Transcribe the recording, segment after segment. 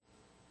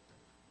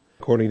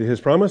According to his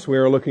promise, we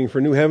are looking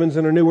for new heavens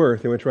and a new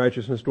earth in which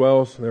righteousness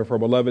dwells. Therefore,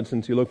 beloved,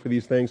 since you look for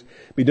these things,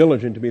 be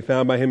diligent to be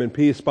found by him in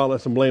peace,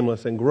 spotless and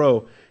blameless, and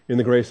grow in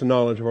the grace and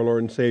knowledge of our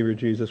Lord and Savior,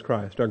 Jesus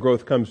Christ. Our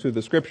growth comes through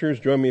the Scriptures.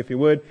 Join me, if you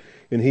would,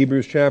 in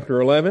Hebrews chapter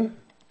 11.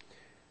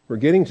 We're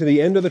getting to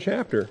the end of the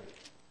chapter.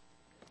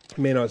 It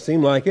may not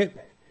seem like it,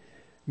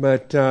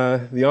 but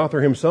the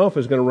author himself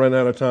is going to run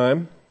out of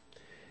time.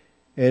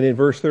 And in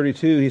verse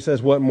 32, he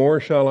says, "What more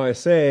shall I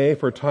say?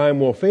 For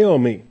time will fail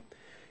me,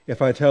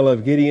 if I tell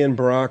of Gideon,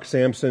 Barak,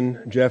 Samson,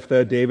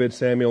 Jephthah, David,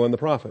 Samuel, and the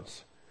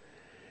prophets."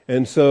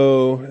 And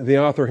so the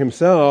author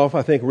himself,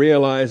 I think,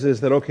 realizes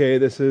that, okay,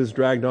 this is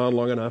dragged on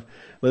long enough.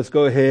 Let's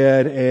go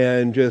ahead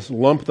and just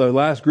lump the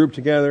last group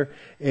together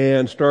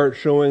and start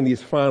showing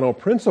these final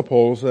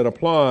principles that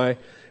apply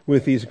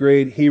with these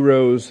great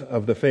heroes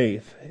of the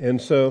faith. And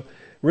so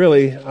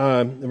really,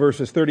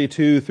 verses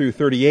 32 through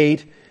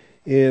 38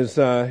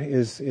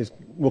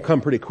 will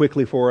come pretty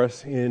quickly for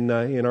us in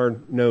our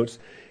notes.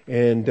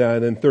 And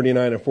then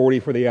 39 and 40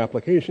 for the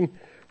application.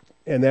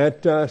 And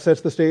that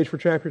sets the stage for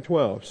chapter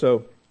 12.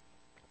 So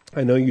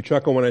I know you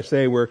chuckle when I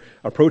say we're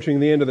approaching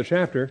the end of the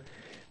chapter,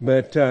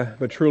 but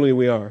truly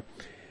we are.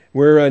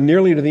 We're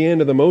nearly to the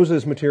end of the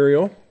Moses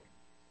material.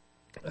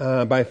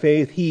 By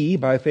faith he,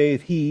 by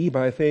faith he,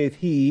 by faith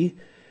he.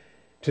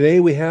 Today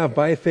we have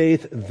by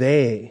faith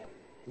they.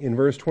 In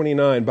verse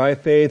 29, by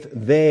faith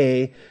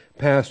they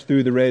passed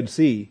through the Red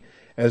Sea,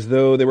 as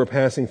though they were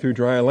passing through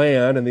dry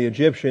land, and the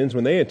Egyptians,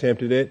 when they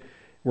attempted it,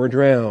 were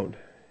drowned.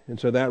 And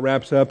so that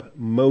wraps up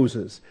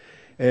Moses.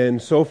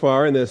 And so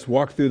far in this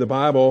walk through the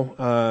Bible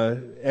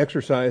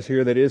exercise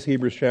here that is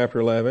Hebrews chapter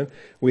 11,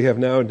 we have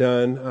now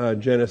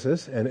done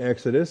Genesis and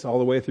Exodus all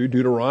the way through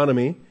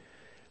Deuteronomy.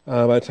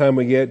 By the time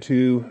we get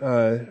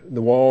to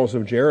the walls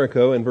of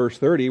Jericho in verse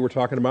 30, we're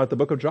talking about the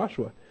book of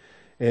Joshua.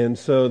 And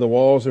so the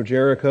walls of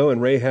Jericho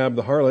and Rahab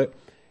the harlot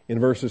in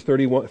verses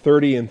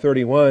 30 and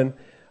 31,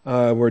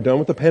 we're done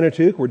with the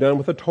Pentateuch, we're done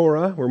with the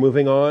Torah, we're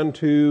moving on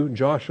to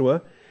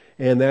Joshua,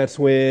 and that's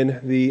when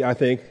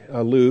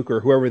Luke, or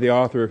whoever the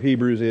author of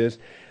Hebrews is,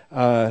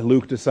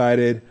 Luke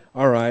decided,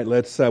 all right,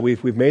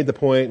 we've made the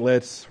point,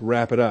 let's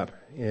wrap it up.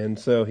 And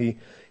so he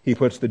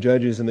puts the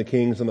judges and the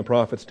kings and the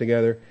prophets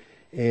together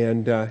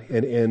and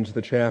ends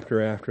the chapter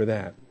after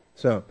that.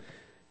 So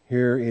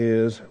here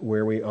is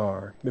where we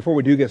are. Before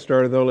we do get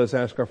started, though, let's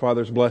ask our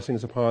Father's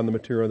blessings upon the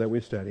material that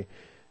we study.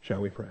 Shall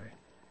we pray?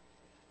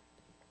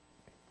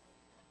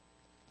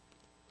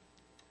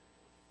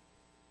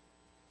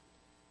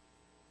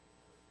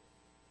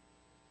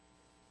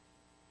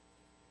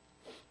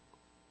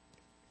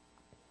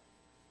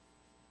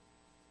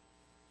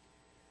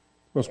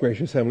 Most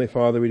gracious Heavenly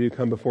Father, we do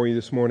come before you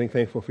this morning,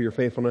 thankful for your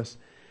faithfulness,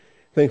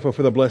 thankful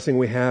for the blessing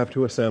we have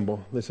to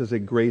assemble. This is a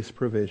grace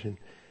provision.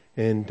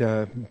 And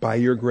by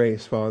your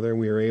grace, Father,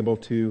 we are able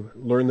to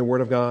learn the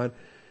Word of God,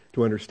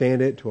 to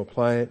understand it, to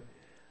apply it.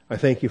 I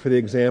thank you for the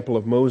example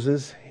of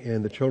Moses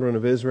and the children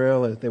of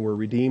Israel as they were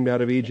redeemed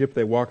out of Egypt.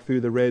 They walked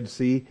through the Red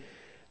Sea.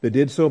 They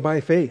did so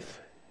by faith.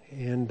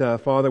 And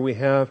Father, we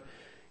have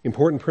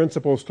important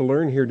principles to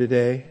learn here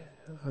today.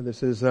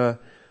 This is a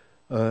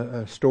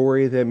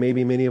story that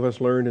maybe many of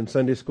us learned in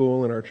Sunday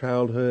school in our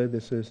childhood.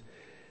 This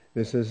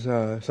is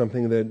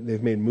something that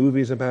they've made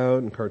movies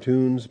about and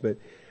cartoons. But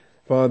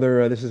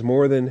Father, this is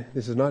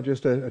not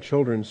just a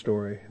children's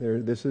story.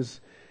 This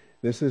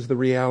is the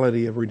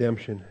reality of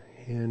redemption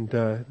and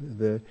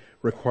the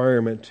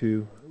requirement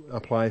to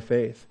apply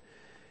faith.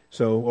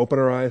 So open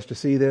our eyes to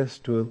see this,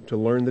 to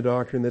learn the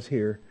doctrine that's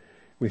here.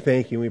 We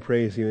thank you and we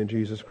praise you in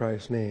Jesus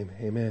Christ's name.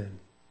 Amen.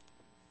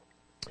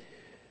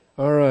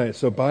 All right,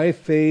 so by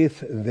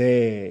faith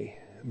they.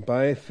 And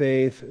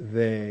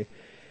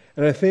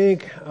I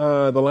think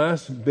the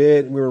last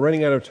bit, we were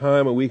running out of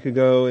time a week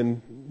ago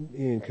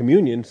in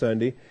Communion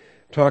Sunday,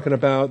 talking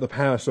about the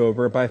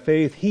Passover. By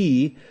faith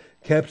he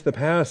kept the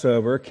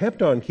Passover,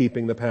 kept on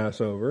keeping the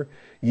Passover.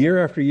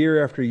 Year after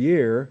year after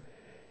year,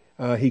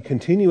 he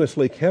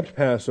continuously kept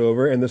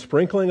Passover and the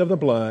sprinkling of the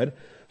blood,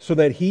 so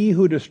that he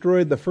who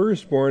destroyed the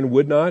firstborn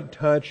would not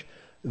touch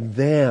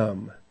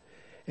them.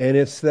 And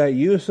it's that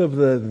use of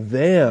the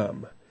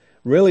them.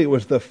 Really, it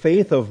was the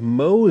faith of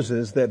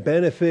Moses that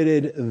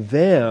benefited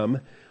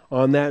them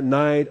on that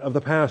night of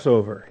the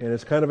Passover. And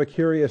it's kind of a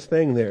curious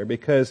thing there,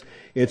 because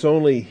it's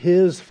only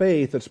his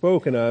faith that's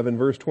spoken of in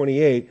verse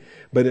 28,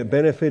 but it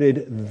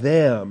benefited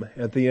them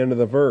at the end of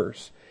the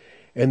verse.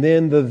 And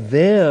then the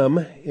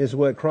them is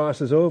what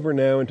crosses over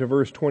now into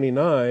verse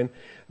 29.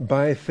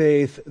 By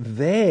faith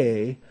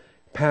they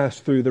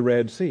passed through the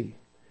Red Sea.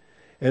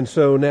 And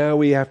so now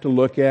we have to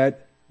look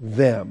at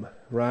them,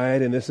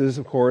 right? And this is,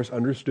 of course,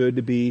 understood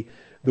to be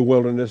the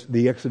wilderness,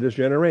 the Exodus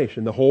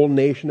generation, the whole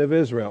nation of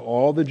Israel,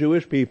 all the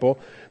Jewish people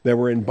that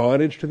were in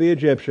bondage to the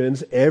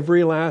Egyptians.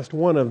 Every last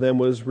one of them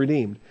was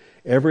redeemed.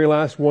 Every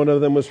last one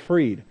of them was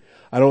freed.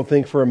 I don't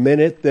think for a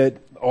minute that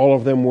all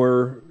of them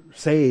were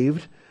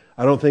saved.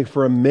 I don't think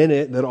for a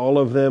minute that all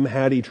of them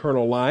had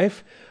eternal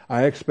life.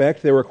 I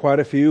expect there were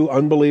quite a few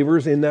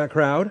unbelievers in that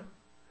crowd,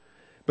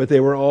 but they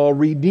were all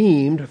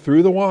redeemed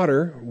through the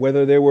water,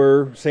 whether they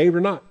were saved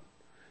or not.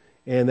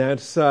 And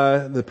that's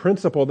the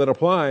principle that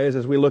applies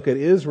as we look at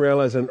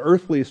Israel as an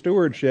earthly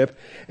stewardship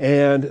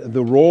and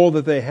the role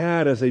that they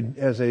had as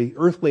a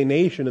earthly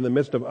nation in the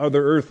midst of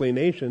other earthly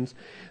nations.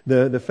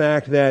 The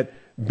fact that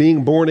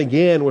being born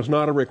again was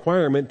not a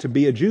requirement to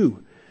be a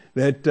Jew.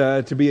 That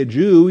to be a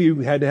Jew,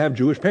 you had to have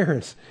Jewish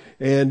parents.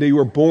 And you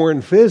were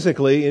born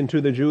physically into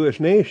the Jewish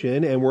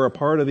nation and were a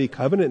part of the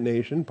covenant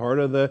nation, part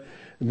of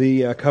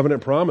the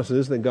covenant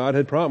promises that God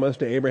had promised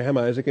to Abraham,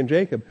 Isaac, and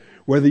Jacob,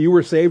 whether you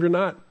were saved or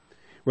not.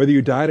 Whether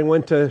you died and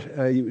went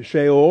to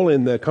Sheol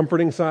in the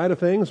comforting side of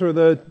things or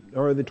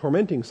the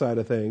tormenting side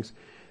of things,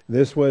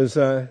 this was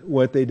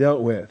what they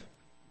dealt with.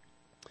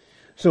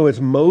 So it's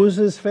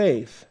Moses'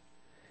 faith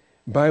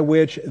by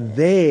which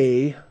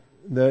the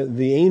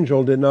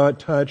angel did not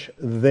touch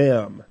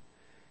them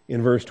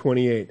in verse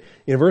 28.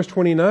 In verse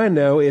 29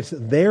 now, it's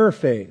their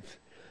faith.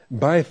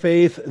 By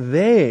faith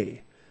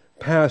they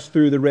passed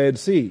through the Red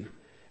Sea,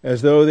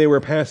 as though they were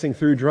passing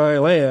through dry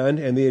land,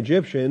 and the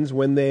Egyptians,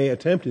 when they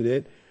attempted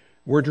it,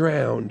 were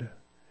drowned.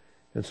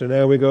 And so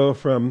now we go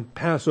from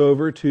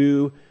Passover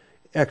to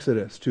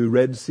Exodus, to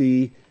Red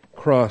Sea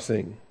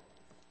crossing.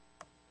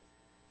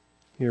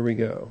 Here we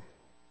go.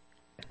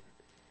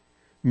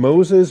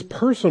 Moses'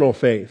 personal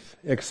faith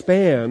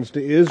expands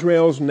to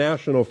Israel's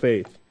national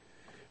faith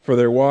for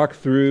their walk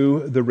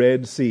through the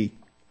Red Sea.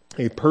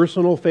 A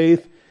personal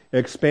faith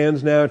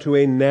expands now to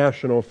a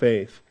national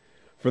faith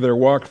for their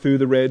walk through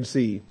the Red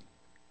Sea.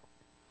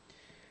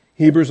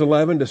 Hebrews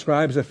 11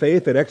 describes a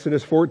faith that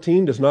Exodus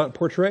 14 does not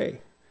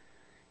portray.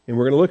 And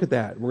we're going to look at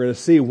that. We're going to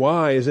see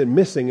why is it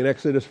missing in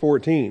Exodus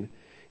 14.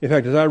 In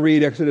fact, as I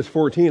read Exodus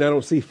 14, I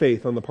don't see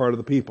faith on the part of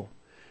the people.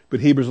 But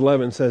Hebrews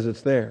 11 says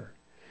it's there.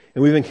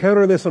 And we've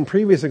encountered this on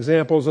previous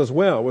examples as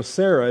well, with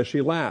Sarah as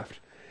she laughed.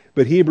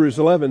 But Hebrews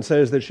 11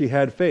 says that she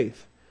had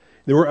faith.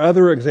 There were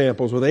other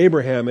examples with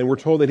Abraham, and we're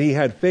told that he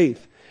had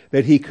faith,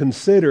 that he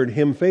considered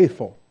him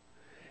faithful.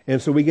 And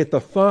so we get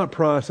the thought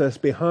process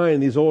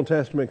behind these Old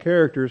Testament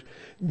characters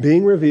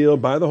being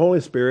revealed by the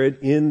Holy Spirit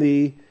in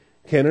the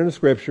canon of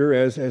Scripture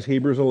as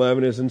Hebrews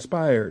 11 is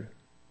inspired.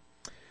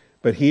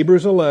 But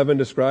Hebrews 11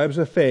 describes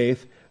a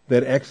faith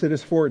that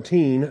Exodus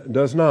 14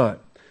 does not.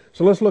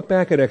 So let's look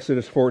back at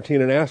Exodus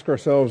 14 and ask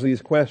ourselves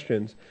these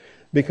questions.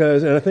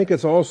 And I think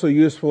it's also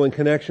useful in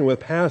connection with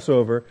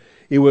Passover.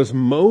 It was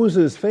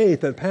Moses'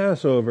 faith at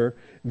Passover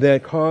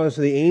that caused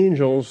the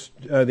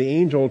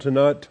angel to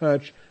not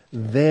touch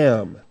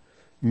them.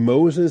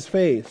 Moses'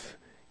 faith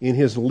in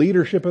his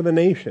leadership of the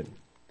nation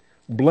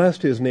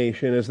blessed his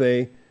nation as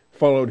they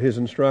followed his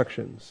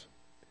instructions.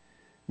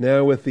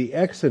 Now with the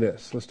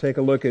Exodus, let's take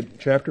a look at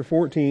chapter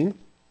 14.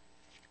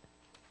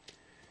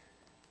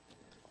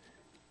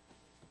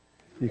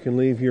 You can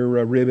leave your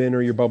ribbon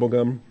or your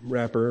bubblegum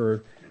wrapper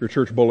or your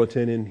church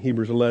bulletin in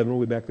Hebrews 11.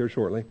 We'll be back there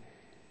shortly.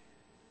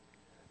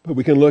 But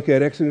we can look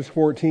at Exodus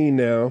 14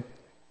 now.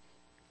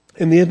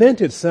 And the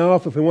event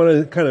itself, if we want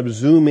to kind of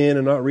zoom in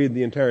and not read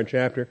the entire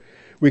chapter,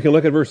 we can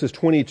look at verses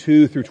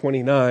 22 through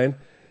 29.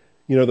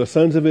 You know, the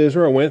sons of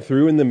Israel went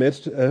through in the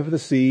midst of the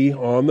sea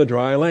on the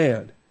dry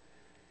land.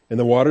 And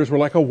the waters were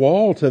like a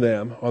wall to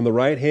them on the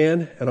right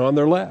hand and on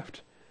their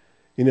left.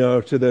 You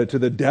know, to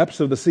the depths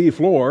of the sea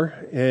floor,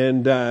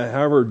 and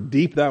however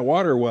deep that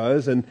water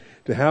was, and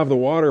to have the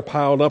water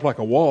piled up like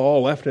a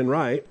wall left and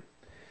right,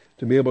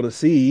 to be able to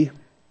see,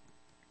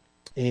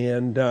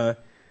 and to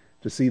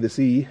see the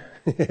sea,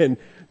 and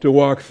to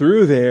walk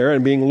through there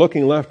and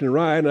looking left and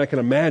right, and I can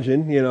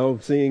imagine, you know,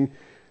 seeing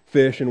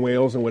fish and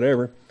whales and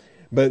whatever,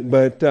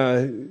 but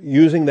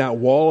using that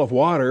wall of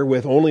water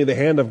with only the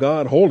hand of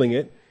God holding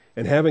it,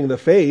 and having the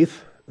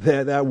faith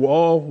that that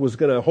wall was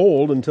going to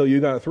hold until you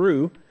got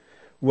through,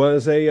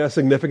 was a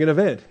significant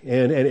event.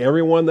 And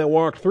everyone that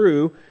walked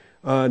through,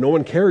 no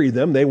one carried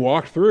them, they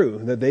walked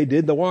through, that they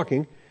did the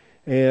walking.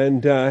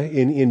 And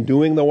in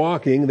doing the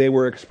walking, they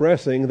were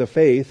expressing the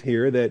faith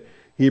here that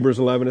Hebrews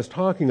 11 is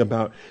talking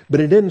about. But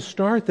it didn't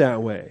start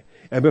that way.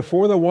 And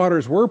before the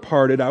waters were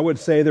parted, I would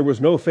say there was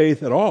no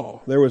faith at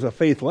all. There was a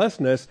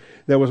faithlessness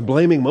that was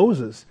blaming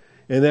Moses.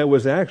 And that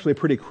was actually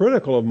pretty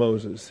critical of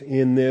Moses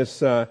in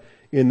this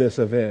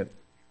event.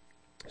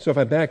 So if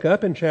I back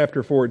up in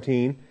chapter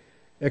 14,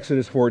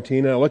 Exodus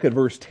 14, and I look at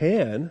verse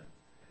 10,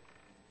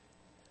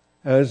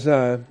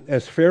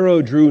 as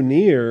Pharaoh drew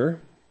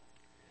near,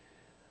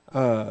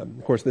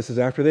 of course this is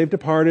after they've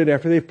departed,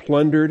 after they've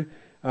plundered,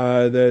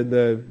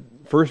 the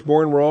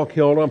firstborn were all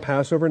killed on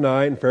Passover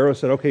night, and Pharaoh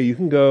said, okay, you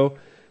can go.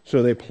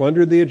 So they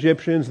plundered the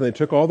Egyptians, and they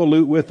took all the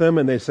loot with them,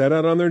 and they set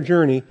out on their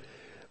journey.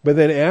 But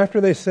then after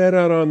they set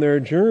out on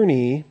their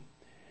journey,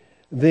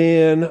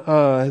 then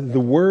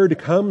the word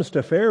comes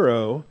to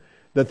Pharaoh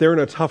that they're in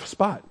a tough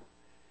spot.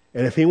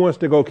 And if he wants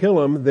to go kill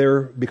them,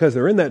 because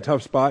they're in that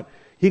tough spot,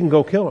 he can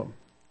go kill them.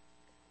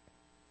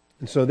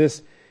 And so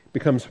this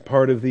becomes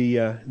part of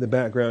the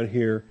background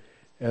here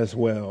as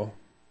well.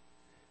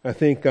 I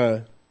think,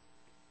 again,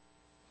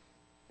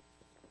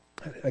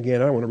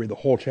 I don't want to read the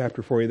whole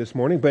chapter for you this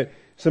morning, but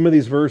some of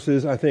these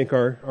verses I think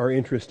are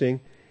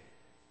interesting.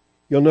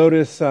 You'll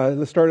notice,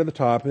 let's start at the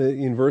top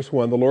in verse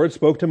 1. The Lord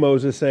spoke to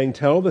Moses saying,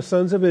 tell the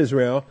sons of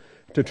Israel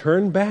to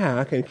turn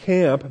back and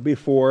camp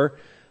before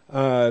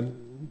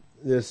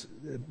this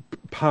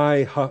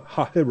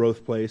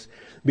Pi-hahiroth place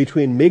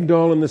between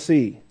Migdol and the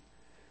sea.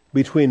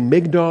 Between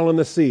Migdol and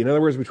the sea. In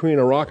other words, between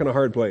a rock and a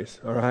hard place.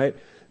 All right?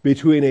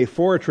 Between a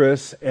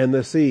fortress and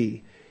the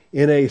sea.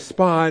 In a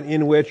spot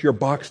in which you're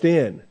boxed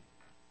in.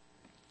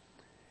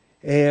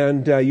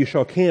 And you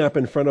shall camp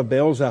in front of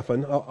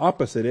Baal-zephon,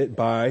 opposite it,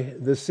 by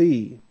the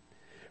sea.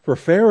 For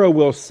Pharaoh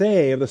will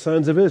say of the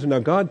sons of Israel. Now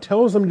God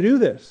tells them to do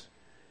this.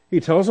 He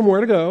tells them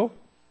where to go.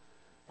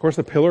 Of course,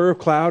 the pillar of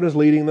cloud is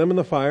leading them in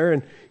the fire,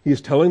 and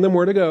he's telling them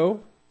where to go.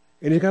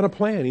 And he's got a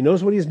plan. He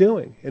knows what he's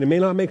doing. And it may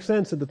not make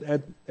sense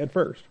at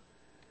first.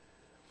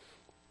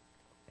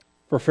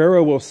 For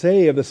Pharaoh will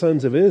say of the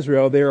sons of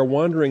Israel, they are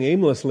wandering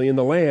aimlessly in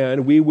the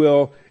land.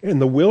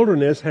 And the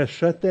wilderness has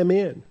shut them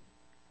in.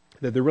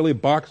 That they're really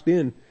boxed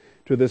in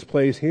to this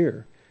place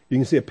here. You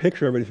can see a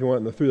picture of it if you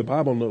want through the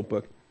Bible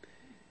notebook.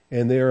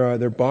 And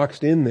they're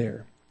boxed in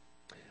there.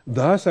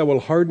 Thus I will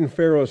harden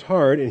Pharaoh's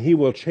heart, and he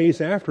will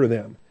chase after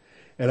them.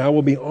 And I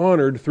will be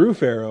honored through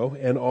Pharaoh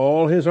and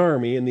all his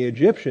army, and the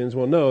Egyptians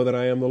will know that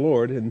I am the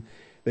Lord. And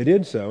they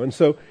did so. And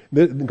so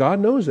God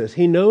knows this.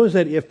 He knows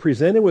that if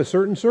presented with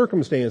certain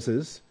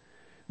circumstances,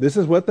 this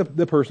is what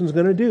the person's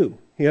going to do.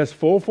 He has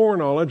full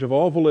foreknowledge of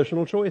all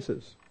volitional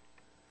choices.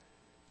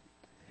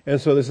 And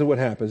so this is what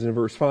happens. In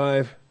verse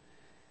 5,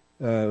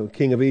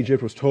 king of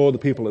Egypt was told the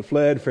people had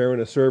fled. Pharaoh and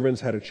his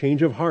servants had a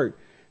change of heart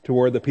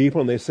toward the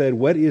people, and they said,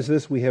 what is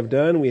this we have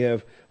done? We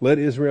have let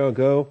Israel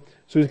go.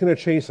 So he's going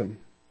to chase them.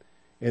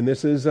 And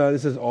this is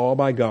all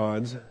by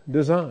God's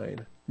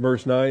design.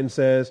 Verse 9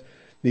 says,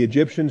 the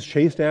Egyptians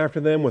chased after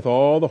them with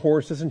all the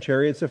horses and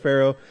chariots of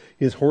Pharaoh,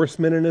 his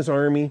horsemen and his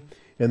army,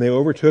 and they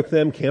overtook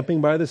them camping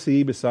by the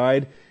sea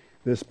beside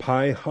this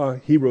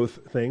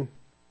Pi-hahiroth thing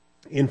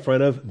in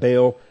front of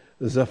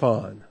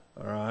Baal-zephon.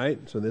 All right,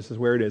 so this is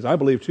where it is. I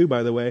believe, too,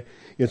 by the way,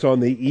 it's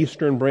on the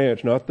eastern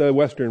branch, not the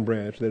western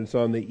branch, that it's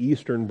on the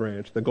eastern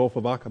branch, the Gulf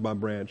of Aqaba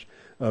branch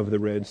of the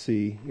Red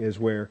Sea is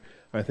where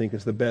I think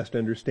is the best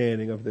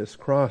understanding of this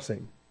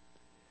crossing.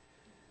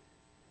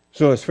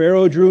 So as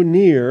Pharaoh drew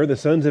near, the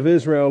sons of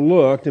Israel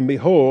looked, and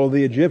behold,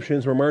 the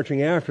Egyptians were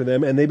marching after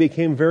them, and they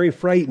became very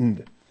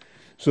frightened.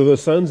 So the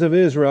sons of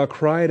Israel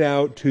cried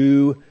out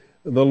to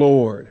the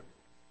Lord.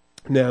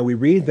 Now we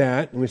read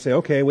that, and we say,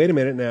 okay, wait a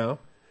minute now.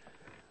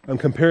 I'm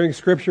comparing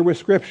Scripture with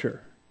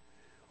Scripture.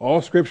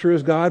 All Scripture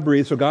is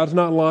God-breathed, so God's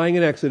not lying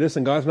in Exodus,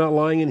 and God's not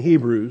lying in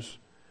Hebrews.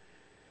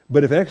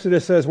 But if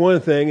Exodus says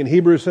one thing, and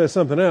Hebrews says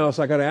something else,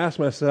 I got to ask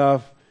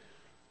myself,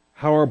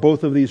 how are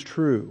both of these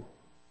true?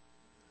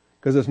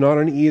 Because it's not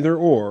an either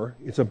or,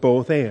 it's a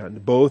both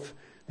and. Both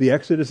the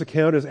Exodus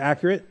account is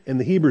accurate and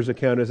the Hebrews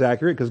account is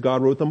accurate because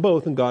God wrote them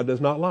both and God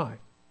does not lie.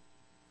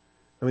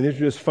 I mean, these are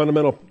just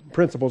fundamental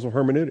principles of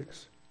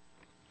hermeneutics.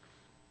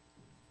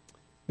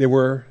 They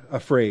were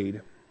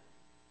afraid.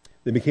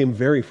 They became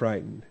very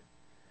frightened.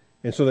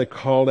 And so they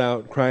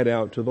cried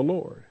out to the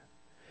Lord.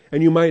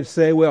 And you might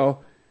say,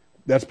 well,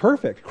 that's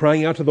perfect.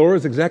 Crying out to the Lord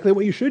is exactly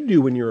what you should do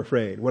when you're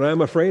afraid. When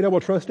I'm afraid, I will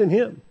trust in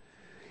Him.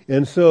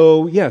 And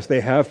so, yes,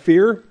 they have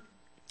fear.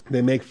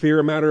 They make fear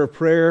a matter of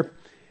prayer,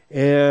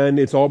 and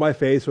it's all by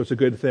faith, so it's a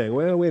good thing.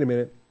 Well, wait a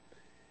minute.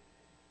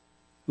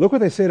 Look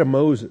what they say to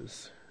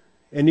Moses.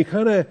 And you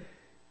kind of,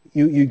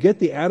 you get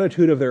the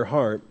attitude of their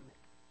heart.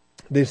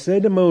 They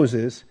said to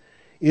Moses,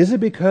 is it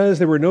because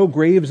there were no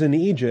graves in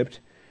Egypt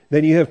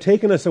that you have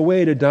taken us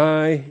away to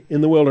die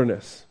in the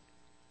wilderness?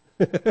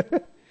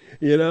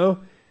 You know?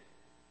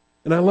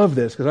 And I love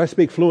this because I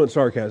speak fluent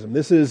sarcasm.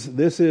 This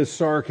is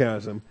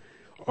sarcasm.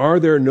 Are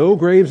there no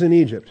graves in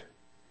Egypt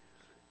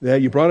that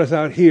you brought us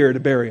out here to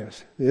bury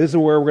us? This is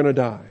where we're going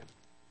to die.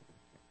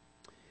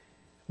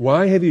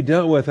 Why have you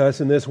dealt with us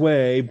in this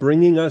way,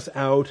 bringing us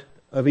out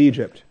of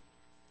Egypt?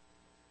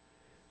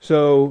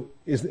 So,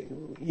 I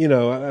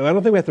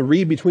don't think we have to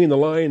read between the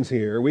lines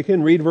here. We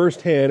can read verse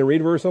 10 and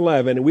read verse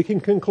 11, and we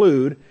can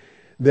conclude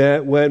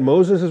that what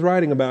Moses is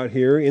writing about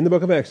here in the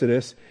book of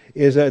Exodus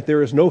is that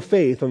there is no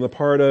faith on the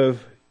part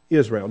of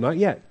Israel. Not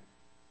yet.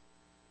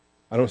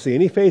 I don't see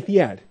any faith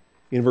yet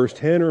in verse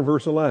 10 or in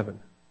verse 11.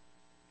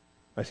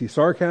 I see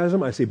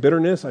sarcasm, I see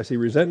bitterness, I see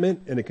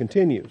resentment, and it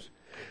continues.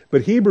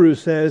 But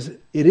Hebrews says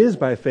it is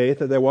by faith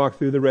that they walk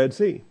through the Red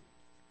Sea.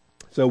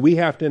 So we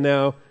have to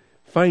now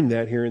find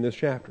that here in this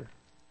chapter.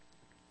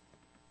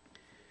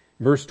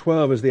 Verse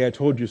 12 is the I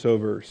told you so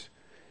verse.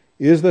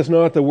 Is this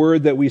not the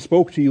word that we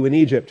spoke to you in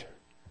Egypt,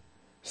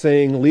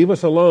 saying, leave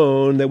us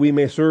alone that we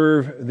may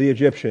serve the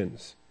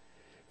Egyptians?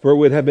 For it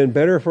would have been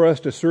better for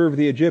us to serve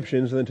the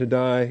Egyptians than to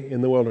die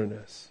in the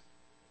wilderness.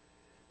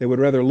 They would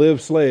rather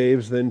live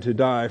slaves than to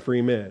die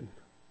free men,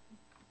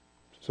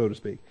 so to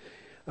speak.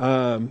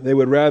 They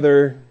would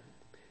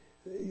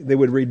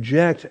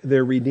reject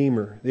their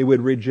Redeemer. They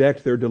would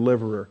reject their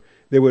Deliverer.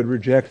 They would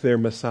reject their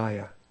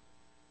Messiah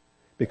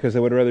because they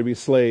would rather be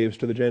slaves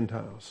to the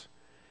Gentiles.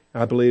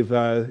 I believe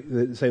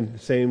the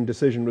same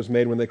decision was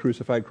made when they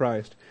crucified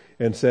Christ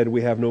and said,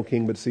 we have no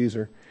king but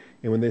Caesar.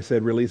 And when they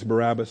said, release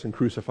Barabbas and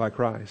crucify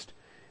Christ.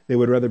 They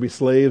would rather be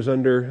slaves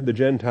under the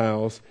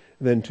Gentiles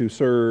than to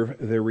serve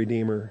their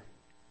Redeemer.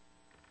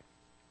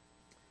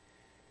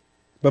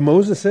 But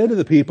Moses said to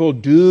the people,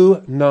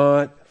 "Do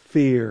not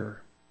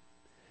fear.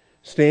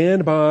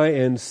 Stand by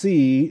and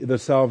see the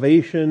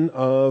salvation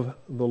of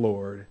the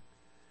Lord."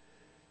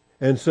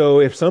 And so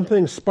if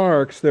something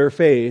sparks their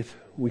faith,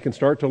 we can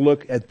start to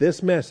look at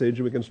this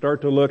message. We can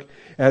start to look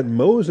at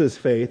Moses'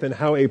 faith and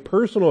how a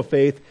personal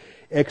faith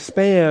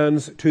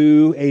expands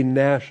to a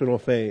national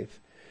faith.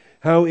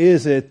 How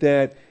is it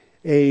that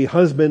a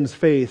husband's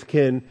faith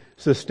can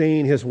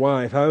sustain his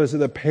wife? How is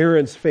it a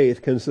parent's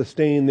faith can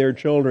sustain their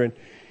children?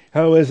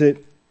 How is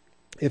it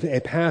if a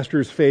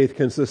pastor's faith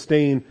can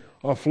sustain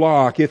a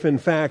flock? If in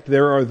fact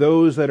there are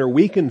those that are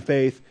weak in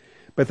faith,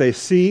 but they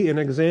see an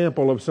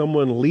example of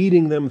someone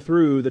leading them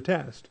through the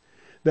test,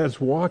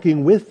 that's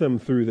walking with them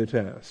through the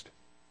test.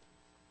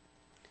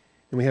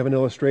 And we have an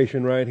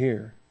illustration right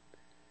here.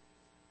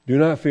 Do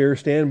not fear,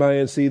 stand by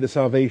and see the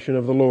salvation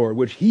of the Lord,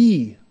 which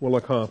He will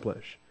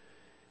accomplish.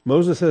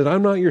 Moses says,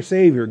 I'm not your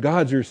Savior,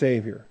 God's your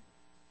Savior.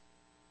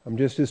 I'm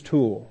just His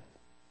tool.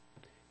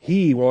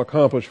 He will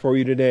accomplish for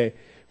you today.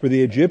 For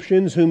the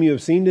Egyptians whom you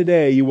have seen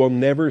today, you will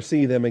never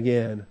see them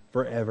again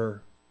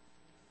forever.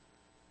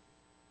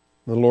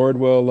 The Lord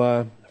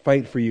will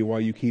fight for you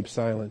while you keep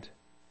silent.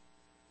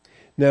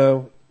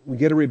 Now, we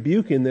get a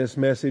rebuke in this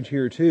message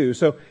here too.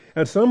 So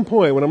at some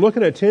point, when I'm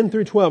looking at 10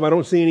 through 12, I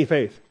don't see any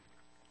faith.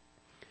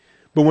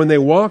 But when they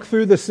walk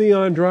through the sea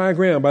on dry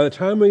ground, by the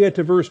time we get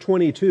to verse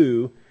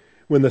 22,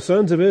 when the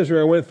sons of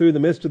Israel went through the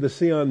midst of the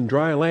sea on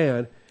dry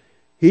land,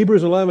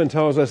 Hebrews 11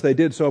 tells us they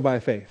did so by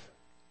faith.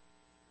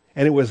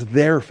 And it was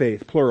their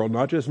faith, plural,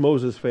 not just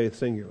Moses' faith,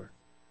 singular.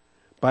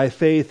 By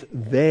faith,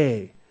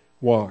 they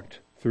walked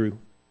through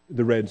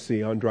the Red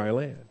Sea on dry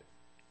land.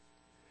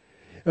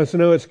 And so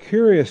now it's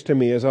curious to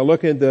me as I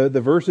look at the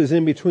verses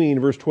in between,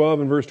 verse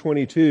 12 and verse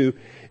 22,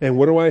 and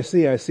what do I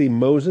see? I see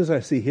Moses, I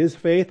see his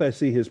faith, I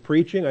see his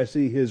preaching, I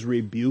see his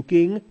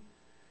rebuking,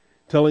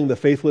 telling the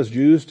faithless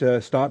Jews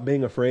to stop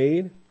being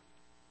afraid,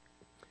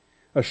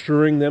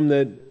 assuring them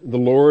that the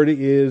Lord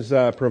is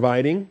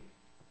providing.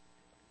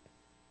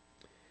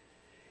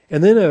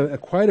 And then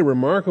quite a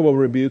remarkable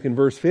rebuke in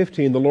verse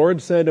 15. The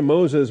Lord said to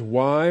Moses,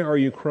 "Why are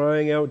you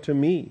crying out to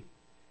me?"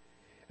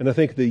 And I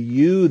think the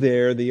you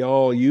there, the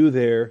all you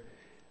there,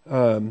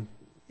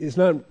 is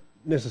not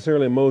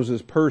necessarily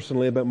Moses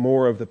personally, but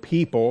more of the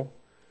people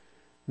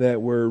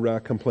that were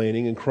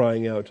complaining and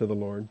crying out to the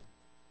Lord.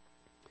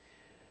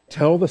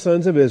 Tell the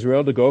sons of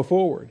Israel to go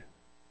forward.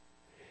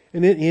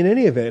 And in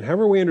any event,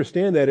 however we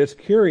understand that, it's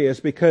curious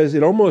because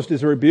it almost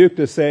is a rebuke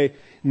to say,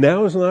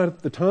 now is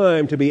not the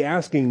time to be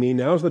asking me,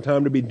 now is the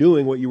time to be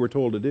doing what you were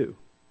told to do.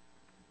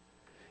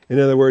 In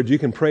other words, you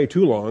can pray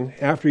too long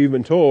after you've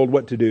been told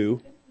what to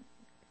do.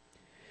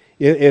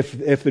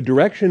 If the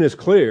direction is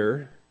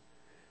clear,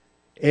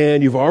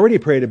 and you've already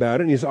prayed about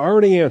it, and He's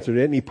already answered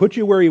it, and He put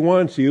you where He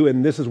wants you,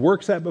 and this is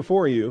work set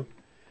before you,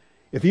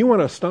 if you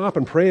want to stop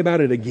and pray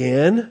about it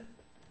again,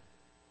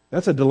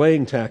 that's a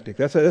delaying tactic.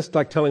 That's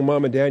like telling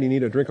mom and dad you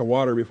need a drink of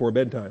water before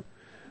bedtime.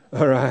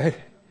 All right?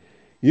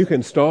 You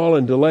can stall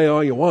and delay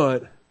all you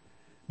want,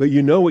 but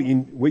you know what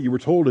you were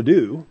told to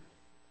do.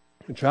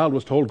 The child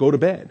was told, go to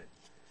bed.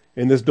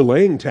 And this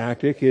delaying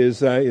tactic is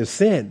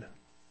sin.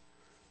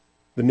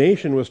 The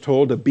nation was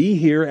told to be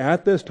here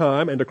at this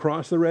time and to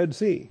cross the Red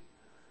Sea.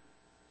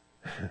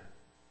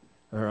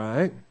 All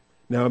right?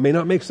 Now, it may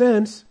not make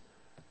sense,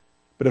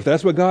 but if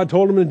that's what God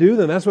told them to do,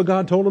 then that's what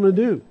God told them to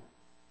do.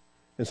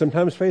 And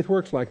sometimes faith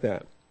works like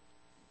that.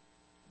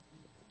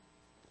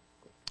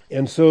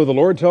 And so the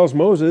Lord tells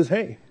Moses,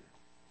 hey,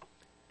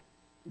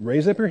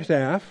 raise up your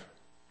staff,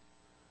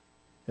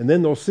 and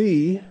then they'll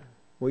see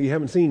what you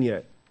haven't seen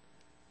yet.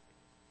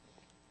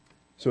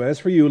 So as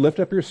for you, lift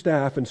up your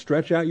staff and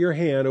stretch out your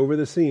hand over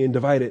the sea and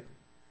divide it.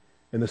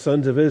 And the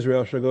sons of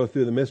Israel shall go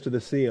through the midst of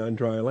the sea on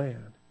dry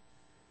land.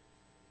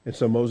 And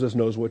so Moses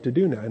knows what to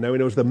do now. Now he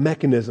knows the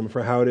mechanism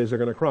for how it is they're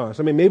going to cross.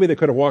 I mean, maybe they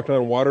could have walked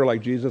on water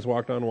like Jesus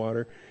walked on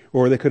water.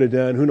 Or they could have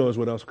done, who knows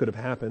what else could have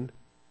happened.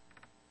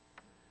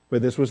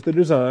 But this was the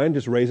design.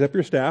 Just raise up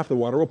your staff, the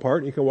water will part,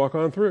 and you can walk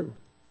on through.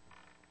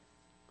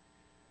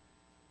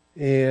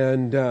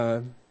 And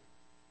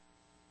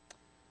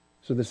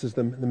so this is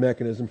the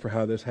mechanism for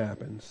how this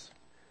happens.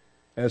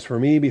 As for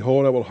me,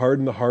 behold, I will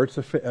harden the hearts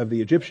of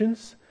the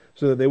Egyptians,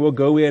 so that they will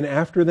go in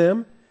after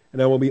them,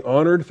 and I will be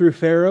honored through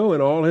Pharaoh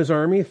and all his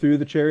army, through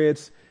the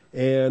chariots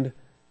and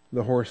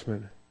the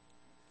horsemen.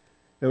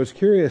 Now it's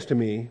curious to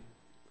me,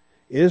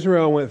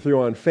 Israel went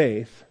through on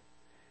faith.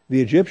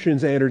 The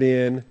Egyptians entered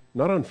in,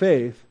 not on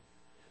faith,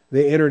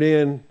 they entered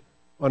in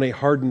on a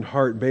hardened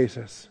heart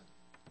basis.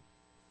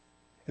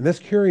 And that's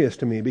curious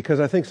to me, because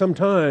I think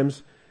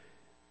sometimes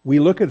we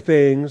look at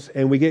things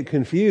and we get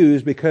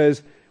confused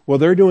because, well,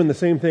 they're doing the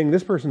same thing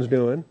this person's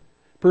doing.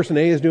 Person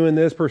A is doing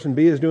this, person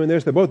B is doing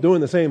this. They're both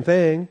doing the same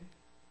thing.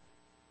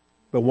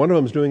 But one of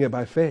them's doing it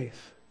by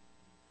faith.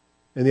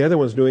 And the other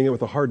one's doing it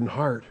with a hardened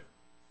heart.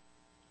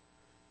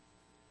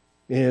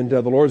 And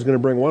the Lord's going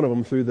to bring one of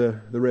them through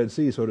the Red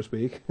Sea, so to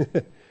speak.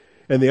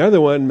 And the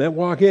other one meant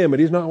walk in, but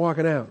he's not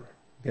walking out.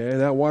 Okay,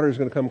 that water is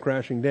going to come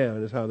crashing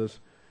down. Is how this.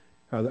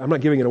 I'm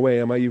not giving it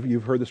away, am I?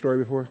 You've heard the story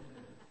before.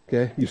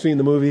 Okay, you've seen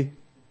the movie.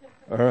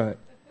 All right.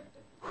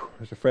 I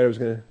was afraid I was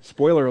going to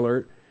spoiler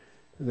alert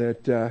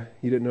that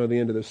you didn't know the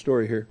end of the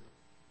story here.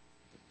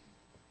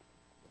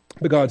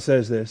 But God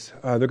says this: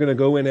 they're going to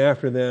go in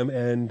after them,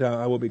 and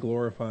I will be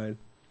glorified.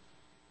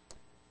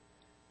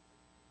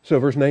 So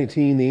verse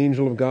 19, the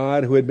angel of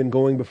God who had been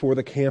going before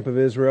the camp of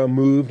Israel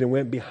moved and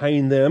went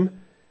behind them.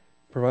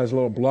 Provides a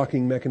little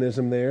blocking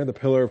mechanism there. The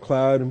pillar of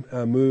cloud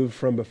moved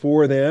from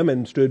before them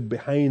and stood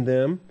behind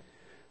them.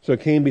 So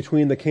it came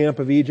between the camp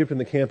of Egypt and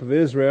the camp of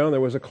Israel, and there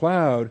was a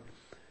cloud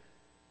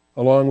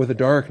along with the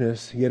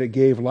darkness, yet it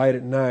gave light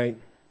at night.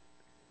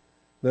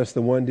 Thus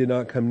the one did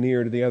not come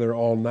near to the other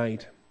all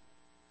night.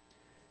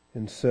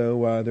 And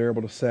so they're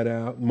able to set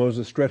out.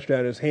 Moses stretched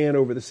out his hand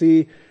over the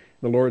sea.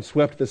 The Lord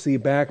swept the sea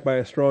back by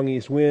a strong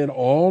east wind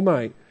all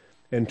night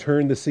and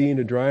turned the sea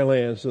into dry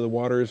land, so the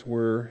waters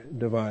were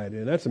divided.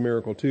 And that's a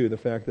miracle too, the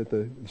fact that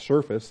the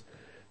surface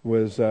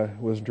was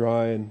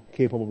dry and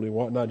capable of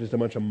water, not just a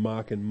bunch of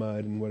muck and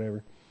mud and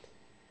whatever.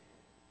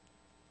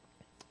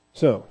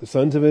 So the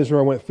sons of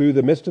Israel went through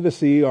the midst of the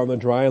sea on the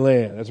dry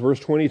land. That's verse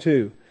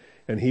 22.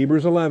 And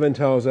Hebrews 11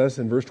 tells us,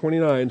 and verse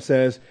 29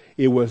 says,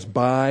 it was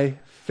by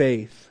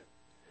faith.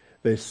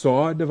 They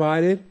saw it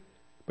divided,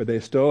 but they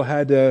still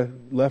had to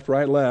left,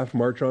 right, left,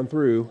 march on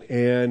through,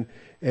 and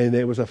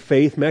it was a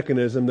faith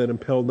mechanism that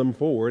impelled them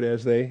forward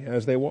as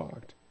they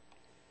walked.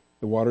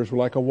 The waters were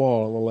like a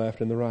wall on the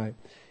left and the right.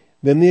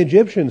 Then the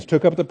Egyptians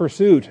took up the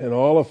pursuit, and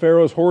all of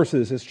Pharaoh's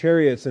horses, his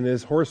chariots, and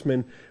his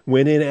horsemen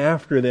went in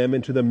after them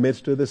into the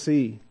midst of the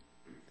sea.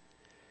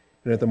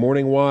 And at the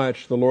morning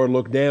watch, the Lord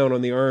looked down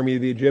on the army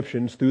of the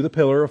Egyptians through the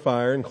pillar of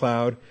fire and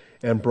cloud,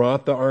 and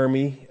brought the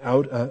army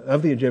out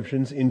of the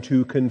Egyptians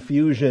into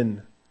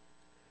confusion.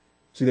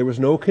 See, there was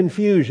no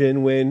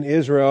confusion when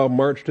Israel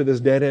marched to this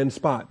dead-end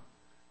spot.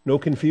 No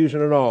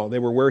confusion at all. They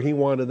were where he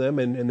wanted them,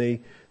 and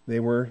they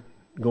were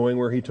going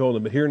where he told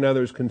them. But here now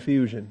there's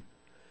confusion.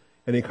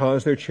 And he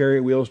caused their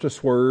chariot wheels to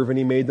swerve, and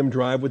he made them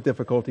drive with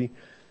difficulty.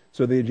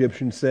 So the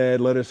Egyptians said,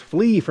 let us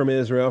flee from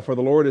Israel, for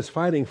the Lord is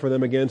fighting for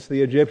them against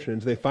the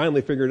Egyptians. They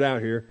finally figured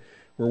out here,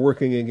 we're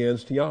working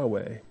against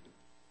Yahweh.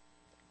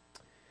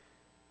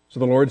 So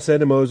the Lord said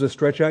to Moses,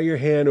 stretch out your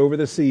hand over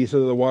the sea so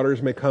that the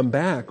waters may come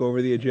back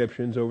over the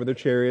Egyptians, over their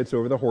chariots,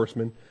 over the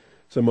horsemen.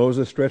 So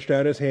Moses stretched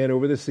out his hand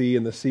over the sea,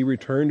 and the sea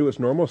returned to its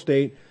normal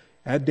state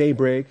at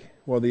daybreak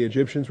while the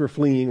Egyptians were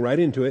fleeing right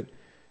into it.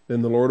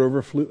 Then the Lord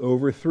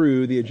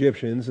overthrew the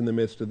Egyptians in the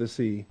midst of the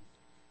sea.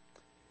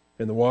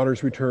 And the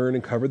waters returned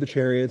and covered the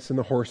chariots and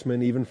the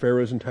horsemen, even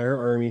Pharaoh's entire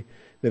army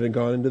that had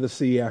gone into the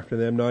sea after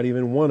them. Not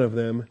even one of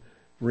them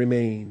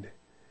remained.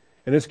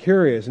 And it's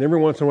curious, and every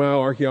once in a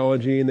while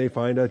archaeology, and they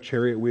find a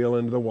chariot wheel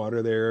into the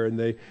water there, and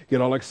they get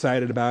all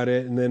excited about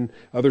it, and then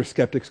other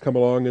skeptics come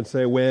along and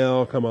say,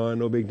 well, come on,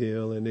 no big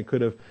deal, and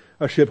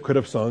a ship could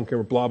have sunk,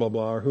 or blah, blah,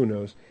 blah, or who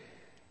knows.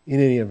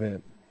 In any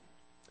event,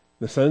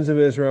 the sons of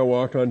Israel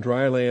walked on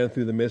dry land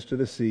through the midst of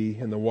the sea,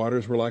 and the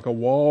waters were like a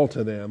wall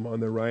to them on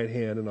their right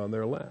hand and on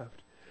their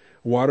left.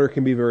 Water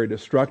can be very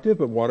destructive,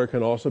 but water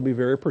can also be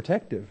very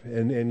protective,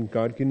 and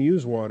God can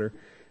use water.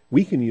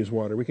 We can use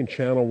water. We can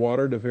channel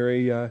water to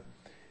very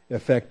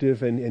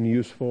effective and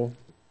useful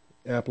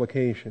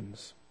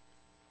applications.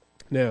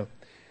 Now,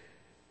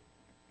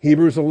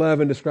 Hebrews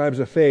 11 describes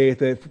a faith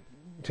that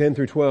 10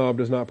 through 12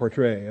 does not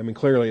portray. I mean,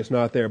 clearly it's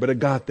not there, but it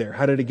got there.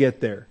 How did it get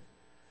there?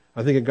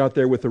 I think it got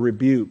there with the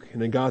rebuke,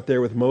 and it got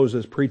there with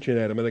Moses preaching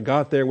at them, and it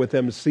got there with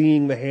them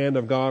seeing the hand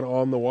of God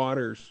on the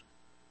waters.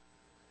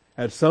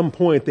 At some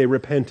point they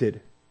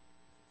repented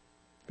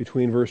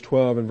between verse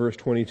 12 and verse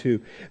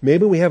 22.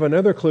 Maybe we have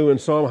another clue in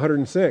Psalm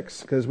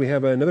 106, because we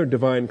have another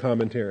divine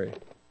commentary.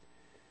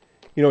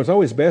 You know, it's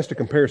always best to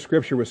compare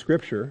Scripture with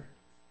Scripture.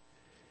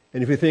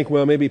 And if you think,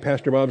 well, maybe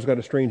Pastor Bob's got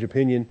a strange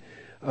opinion,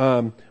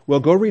 well,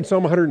 go read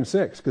Psalm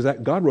 106, because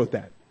God wrote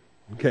that.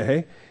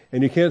 Okay?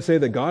 And you can't say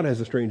that God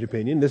has a strange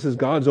opinion. This is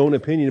God's own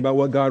opinion about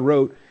what God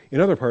wrote in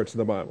other parts of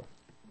the Bible.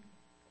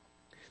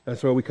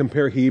 That's why we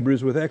compare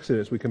Hebrews with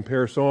Exodus. We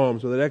compare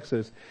Psalms with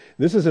Exodus.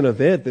 This is an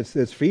event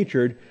that's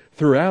featured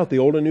throughout the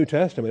Old and New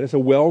Testament. It's a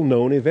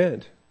well-known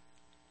event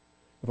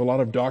with a lot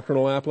of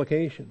doctrinal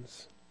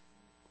applications.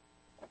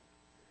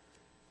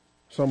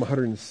 Psalm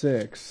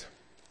 106.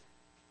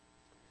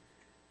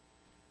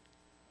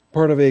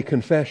 Part of a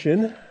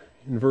confession.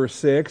 In verse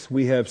 6,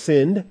 we have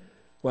sinned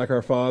like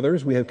our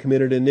fathers. We have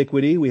committed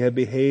iniquity. We have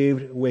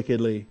behaved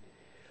wickedly.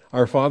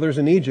 Our fathers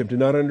in Egypt did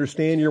not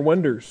understand your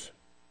wonders.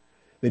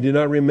 They did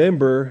not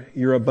remember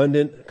your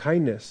abundant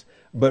kindness,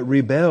 but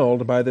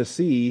rebelled by the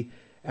sea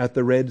at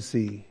the Red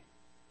Sea.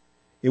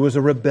 It was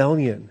a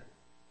rebellion.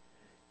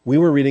 We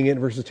were reading it in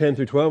verses 10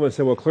 through 12 and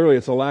said, well, clearly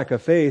it's a lack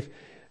of faith.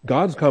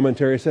 God's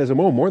commentary says,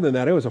 oh, more than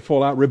that, it was a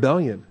full-out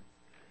rebellion.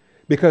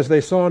 Because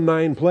they saw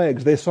 9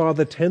 plagues. They saw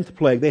the 10th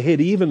plague. They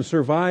had even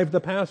survived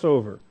the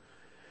Passover.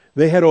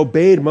 They had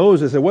obeyed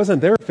Moses. It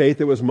wasn't their faith,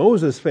 it was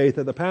Moses' faith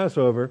at the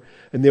Passover.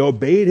 And they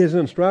obeyed his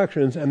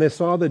instructions, and they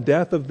saw the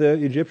death of the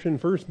Egyptian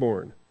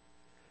firstborn.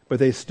 but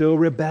they still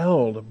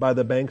rebelled by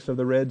the banks of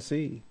the Red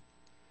Sea.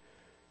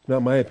 It's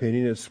not my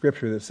opinion, it's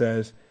Scripture that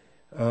says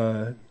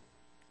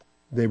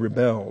they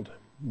rebelled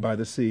by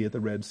the sea at the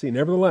Red Sea.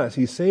 Nevertheless,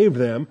 he saved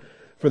them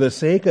for the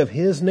sake of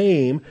his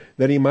name,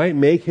 that he might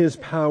make his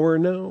power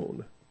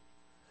known.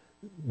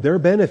 Their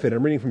benefit,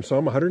 I'm reading from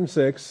Psalm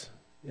 106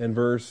 and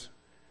verse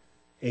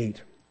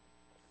 8.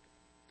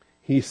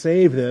 He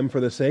saved them for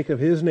the sake of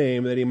his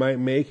name, that he might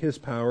make his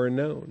power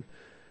known.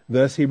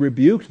 Thus he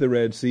rebuked the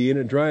Red Sea, and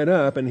it dried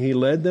up, and he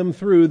led them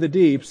through the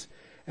deeps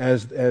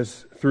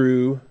as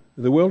through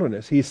the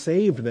wilderness. He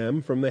saved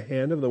them from the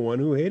hand of the one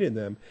who hated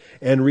them,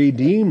 and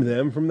redeemed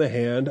them from the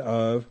hand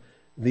of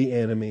the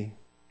enemy.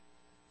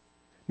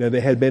 Now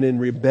they had been in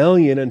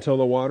rebellion until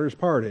the waters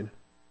parted.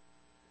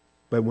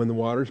 But when the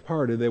waters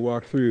parted, they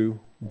walked through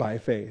by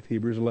faith.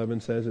 Hebrews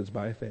 11 says it's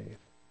by faith.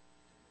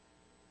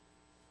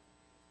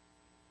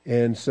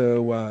 And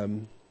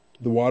so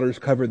the waters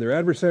covered their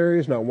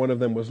adversaries. Not one of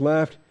them was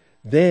left.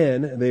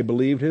 Then they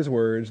believed his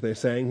words. They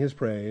sang his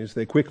praise.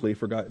 They quickly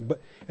forgot,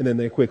 and then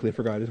they quickly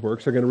forgot his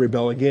works. They're going to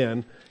rebel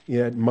again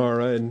at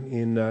Marah and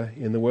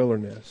in the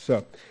wilderness.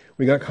 So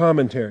we got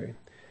commentary.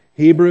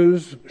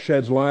 Hebrews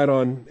sheds light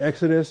on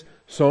Exodus.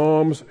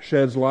 Psalms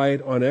sheds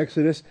light on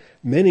Exodus.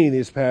 Many of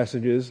these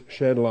passages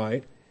shed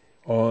light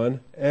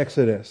on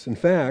Exodus. In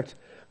fact,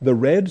 the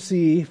Red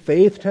Sea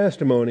faith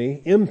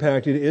testimony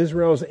impacted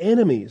Israel's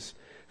enemies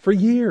for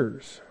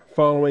years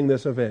following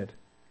this event.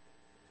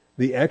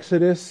 The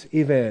Exodus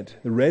event,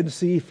 the Red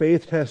Sea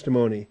faith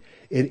testimony,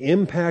 it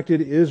impacted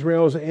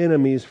Israel's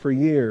enemies for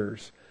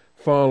years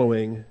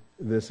following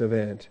this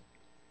event.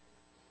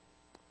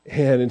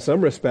 And in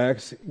some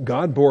respects,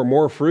 God bore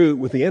more fruit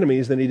with the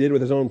enemies than he did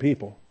with his own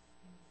people.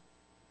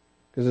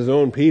 Because his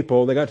own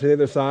people, they got to the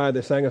other side,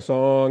 they sang a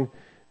song,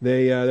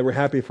 they were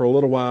happy for a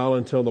little while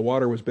until the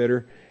water was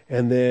bitter,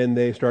 and then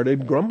they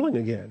started grumbling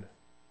again.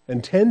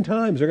 And 10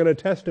 times they're going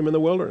to test him in the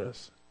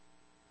wilderness.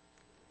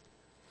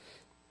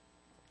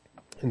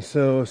 And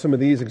so some of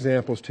these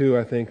examples too,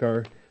 I think,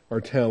 are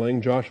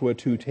telling. Joshua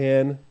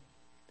 2:10.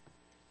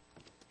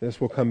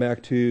 This we'll come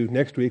back to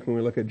next week when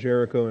we look at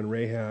Jericho and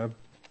Rahab.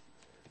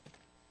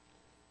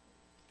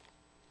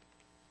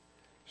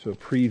 So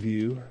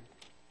preview.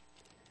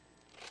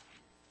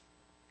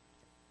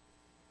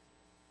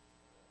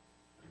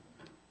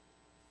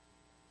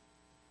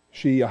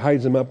 She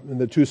hides him up,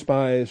 the two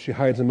spies, she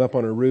hides him up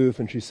on her roof,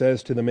 and she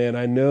says to the man,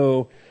 I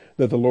know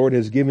that the Lord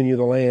has given you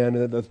the land,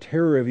 and that the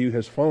terror of you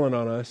has fallen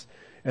on us,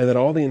 and that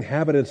all the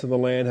inhabitants of the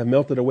land have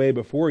melted away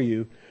before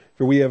you.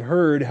 For we have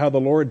heard how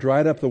the Lord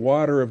dried up the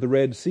water of the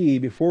Red Sea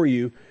before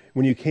you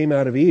when you came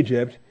out of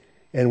Egypt,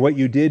 and what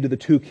you did to the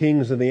 2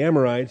 kings of the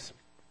Amorites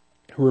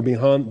who were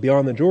beyond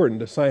the Jordan,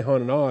 to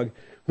Sihon and Og,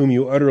 whom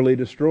you utterly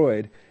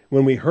destroyed.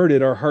 When we heard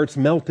it, our hearts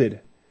melted,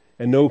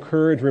 and no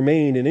courage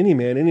remained in any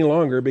man any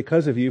longer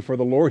because of you, for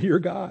the Lord your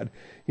God,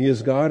 he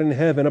is God in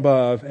heaven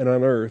above and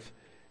on earth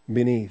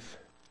beneath.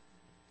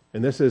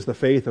 And this is the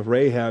faith of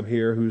Rahab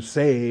here, who's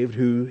saved,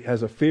 who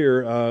has a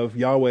fear of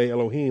Yahweh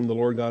Elohim, the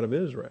Lord God of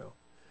Israel.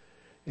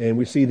 And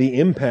we see the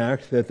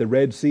impact that the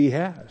Red Sea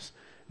has.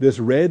 This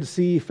Red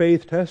Sea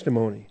faith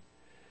testimony.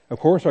 Of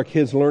course, our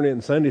kids learn it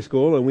in Sunday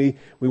school, and we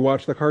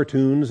watch the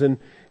cartoons and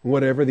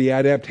whatever the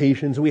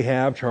adaptations we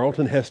have.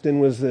 Charlton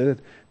Heston was a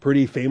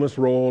pretty famous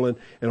role,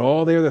 and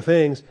all the other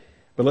things.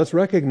 But let's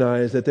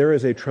recognize that there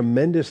is a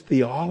tremendous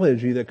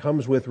theology that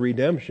comes with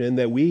redemption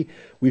that we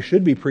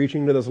should be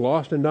preaching to this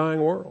lost and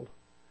dying world.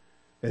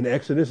 And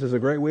Exodus is a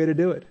great way to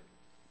do it.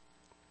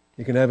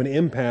 It can have an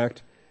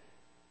impact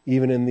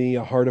even in the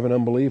heart of an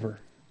unbeliever.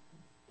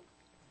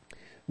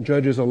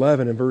 Judges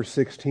 11 and verse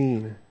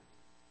 16.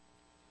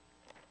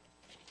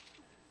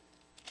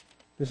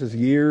 This is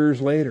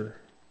years later,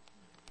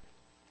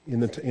 in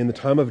the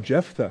time of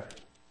Jephthah.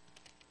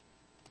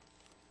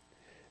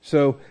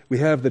 So we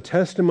have the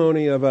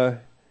testimony of the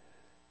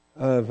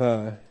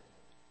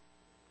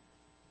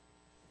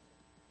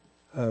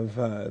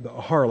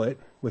harlot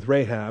with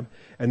Rahab,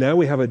 and now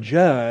we have a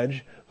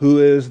judge who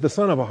is the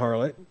son of a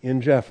harlot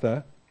in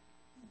Jephthah.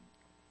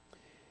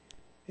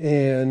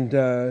 And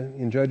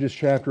in Judges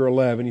chapter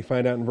 11, you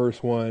find out in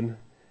verse 1,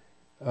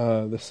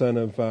 the son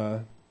of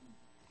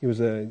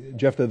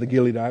Jephthah the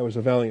Gileadite was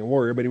a valiant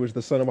warrior, but he was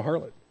the son of a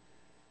harlot.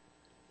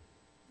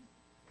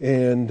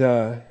 And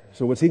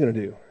so what's he going to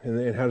do?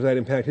 And how does that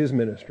impact his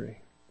ministry?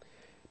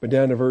 But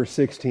down to verse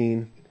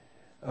 16,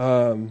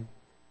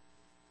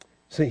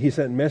 he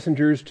sent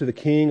messengers to the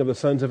king of the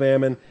sons of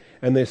Ammon,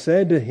 and they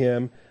said to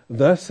him,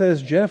 Thus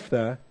says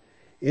Jephthah,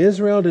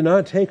 Israel did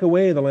not take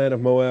away the land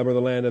of Moab or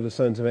the land of the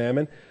sons of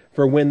Ammon,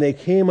 for when they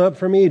came up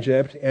from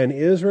Egypt, and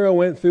Israel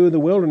went through the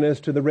wilderness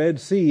to the Red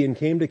Sea and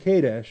came to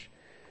Kadesh,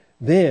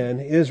 then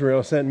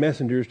Israel sent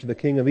messengers to the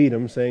king of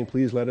Edom, saying,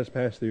 Please let us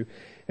pass through.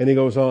 And he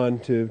goes on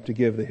to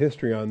give the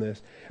history on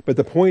this. But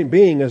the point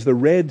being is the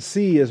Red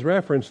Sea is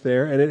referenced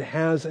there, and it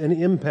has an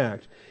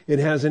impact. It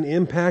has an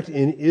impact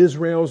in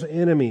Israel's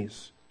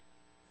enemies.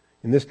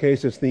 In this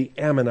case, it's the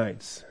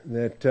Ammonites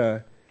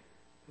that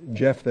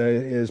Jephthah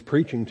is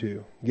preaching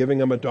to, giving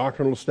them a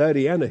doctrinal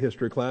study and a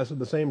history class at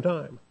the same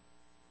time.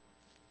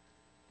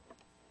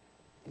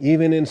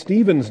 Even in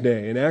Stephen's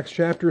day, in Acts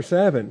chapter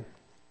 7,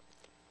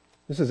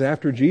 this is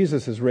after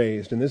Jesus is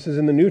raised, and this is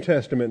in the New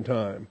Testament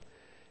time.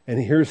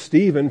 And here's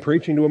Stephen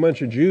preaching to a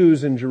bunch of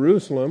Jews in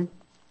Jerusalem,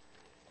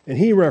 and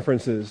he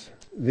references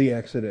the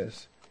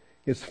Exodus.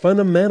 It's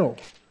fundamental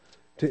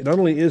to not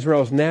only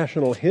Israel's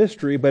national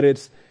history, but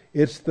it's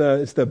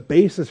the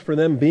basis for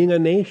them being a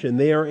nation.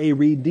 They are a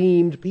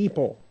redeemed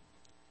people.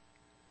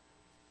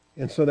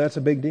 And so that's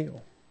a big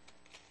deal.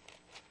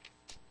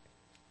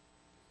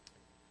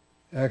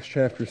 Acts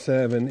chapter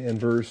 7 and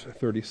verse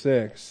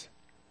 36.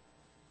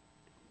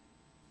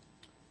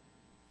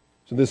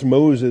 So this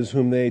Moses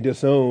whom they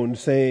disowned,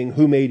 saying,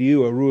 "Who made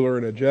you a ruler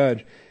and a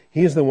judge?"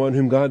 He is the one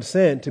whom God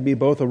sent to be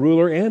both a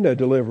ruler and a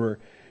deliverer,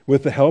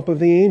 with the help of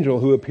the angel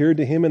who appeared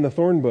to him in the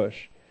thorn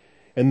bush.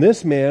 And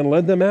this man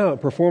led them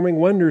out, performing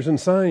wonders and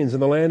signs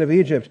in the land of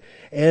Egypt,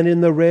 and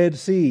in the Red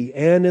Sea,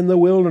 and in the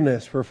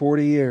wilderness for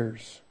 40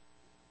 years.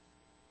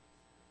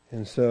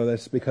 And so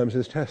that becomes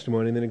his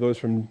testimony. And then it goes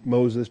from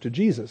Moses to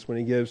Jesus when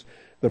he gives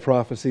the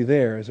prophecy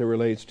there as it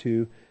relates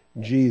to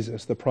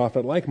Jesus, the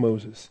prophet like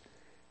Moses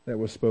that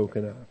was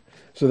spoken of.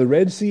 So the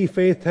Red Sea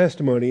faith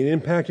testimony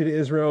impacted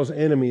Israel's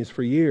enemies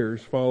for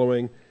years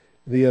following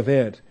the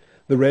event.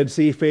 The Red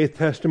Sea faith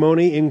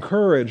testimony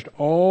encouraged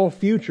all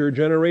future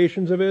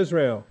generations of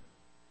Israel.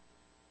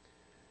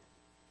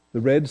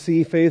 The Red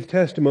Sea faith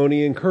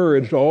testimony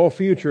encouraged all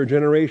future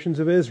generations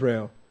of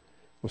Israel.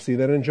 We'll see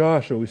that in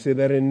Joshua. We see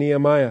that in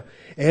Nehemiah.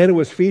 And it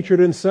was featured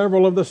in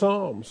several of the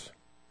Psalms.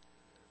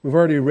 We've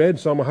already read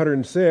Psalm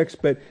 106,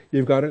 but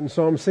you've got it in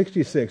Psalm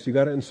 66. You've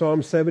got it in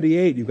Psalm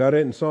 78. You've got it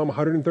in Psalm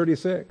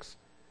 136.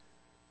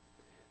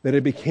 That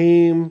it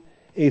became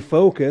a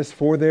focus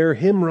for their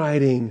hymn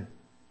writing.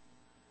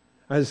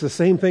 It's the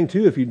same thing,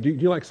 too. If do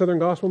you like Southern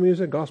gospel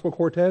music, gospel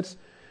quartets?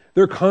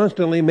 They're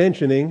constantly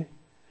mentioning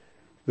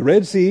the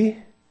Red Sea,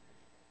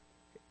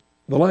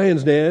 the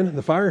lion's den,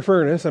 the fiery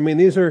furnace. I mean,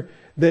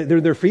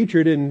 they're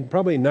featured in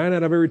probably 9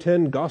 out of every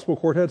 10 gospel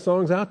quartet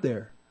songs out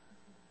there.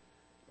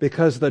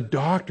 Because the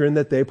doctrine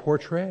that they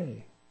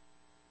portray.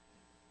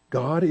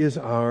 God is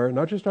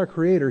not just our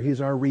creator, He's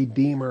our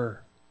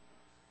Redeemer.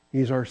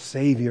 He's our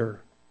Savior.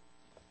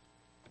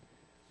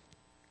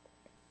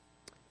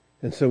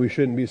 And so we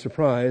shouldn't be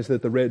surprised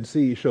that the Red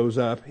Sea shows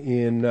up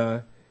in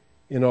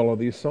all of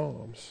these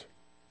Psalms.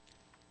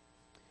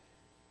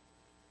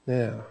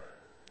 Now,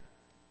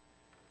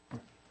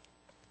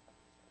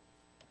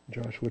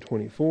 Joshua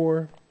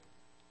 24.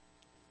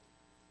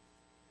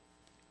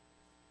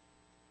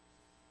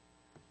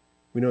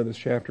 We know this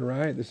chapter,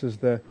 right? This is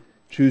the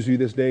choose you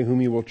this day whom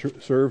you will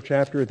serve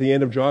chapter at the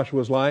end of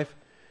Joshua's life.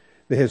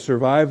 They had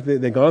survived,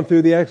 they'd gone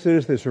through the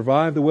Exodus, they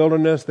survived the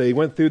wilderness, they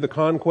went through the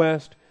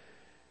conquest.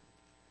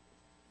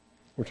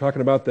 We're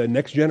talking about the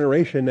next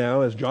generation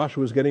now as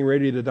Joshua's getting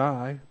ready to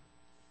die.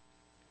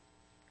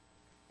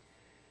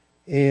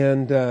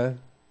 And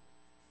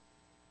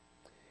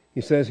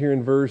he says here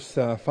in verse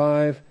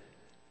 5,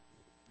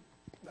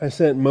 I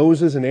sent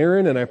Moses and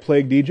Aaron and I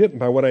plagued Egypt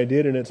by what I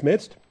did in its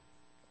midst.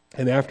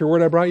 And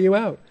afterward I brought you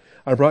out.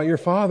 I brought your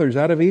fathers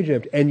out of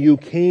Egypt, and you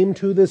came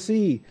to the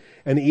sea.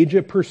 And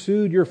Egypt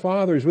pursued your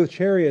fathers with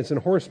chariots and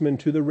horsemen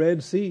to the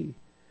Red Sea.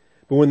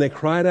 But when they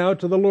cried out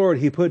to the Lord,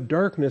 He put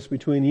darkness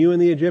between you and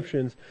the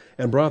Egyptians,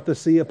 and brought the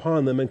sea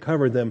upon them and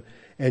covered them.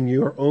 And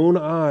your own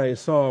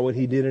eyes saw what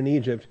He did in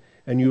Egypt,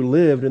 and you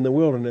lived in the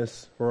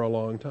wilderness for a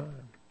long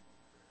time.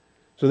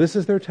 So this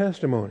is their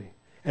testimony.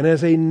 And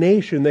as a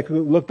nation, they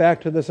can look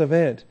back to this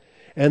event,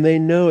 and they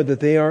know that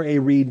they are a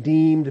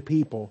redeemed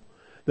people,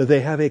 that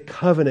they have a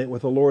covenant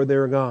with the Lord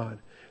their God,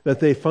 that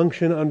they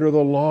function under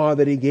the law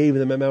that He gave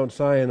them at Mount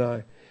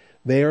Sinai.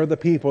 They are the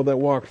people that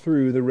walked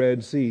through the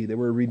Red Sea, that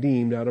were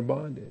redeemed out of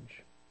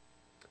bondage.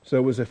 So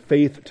it was a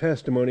faith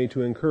testimony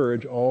to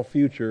encourage all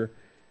future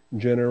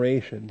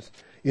generations.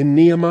 In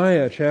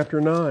Nehemiah chapter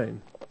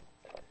 9,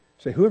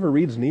 say, whoever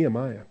reads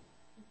Nehemiah?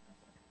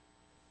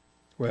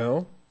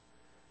 Well,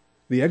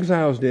 the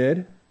exiles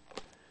did.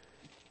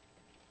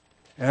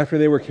 After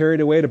they were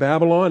carried away to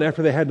Babylon,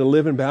 after they had to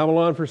live in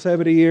Babylon for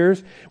 70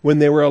 years, when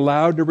they were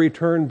allowed to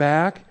return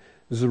back,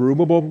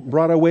 Zerubbabel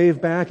brought a wave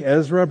back,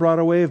 Ezra brought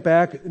a wave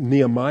back,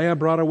 Nehemiah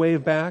brought a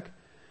wave back.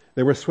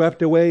 They were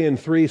swept away in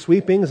 3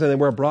 sweepings, and they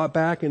were brought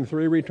back in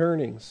 3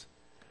 returnings.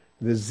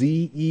 The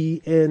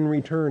Z-E-N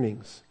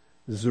returnings.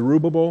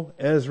 Zerubbabel,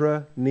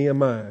 Ezra,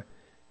 Nehemiah.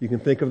 You can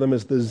think of them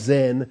as the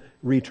Zen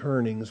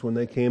returnings when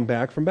they came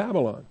back from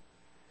Babylon.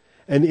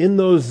 And in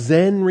those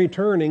Zen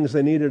returnings,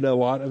 they needed a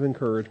lot of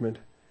encouragement.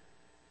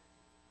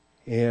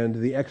 And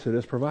the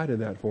Exodus provided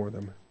that for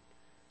them,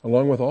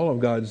 along with all of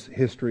God's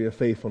history of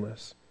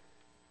faithfulness.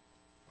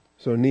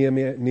 So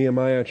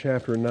Nehemiah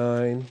chapter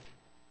 9.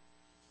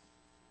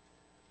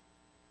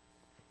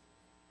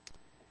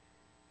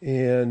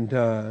 And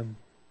on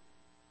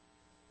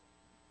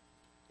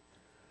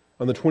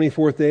the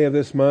 24th day of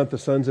this month, the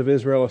sons of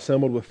Israel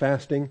assembled with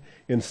fasting,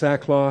 in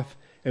sackcloth,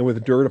 and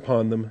with dirt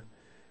upon them.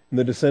 And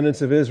the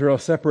descendants of Israel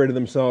separated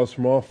themselves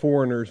from all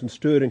foreigners and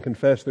stood and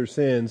confessed their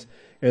sins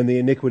and the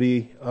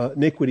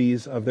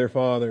iniquities of their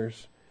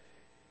fathers.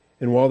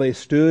 And while they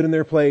stood in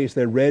their place,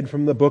 they read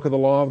from the book of the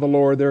law of the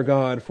Lord their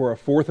God for a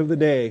fourth of the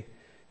day,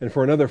 and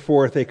for another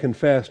fourth they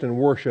confessed and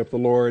worshiped the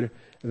Lord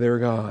their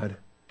God.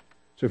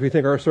 So if you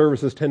think our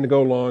services tend to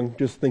go long,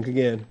 just think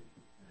again.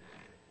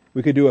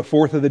 We could do a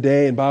fourth of the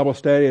day in Bible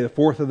study, a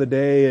fourth of the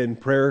day in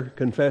prayer,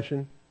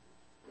 confession.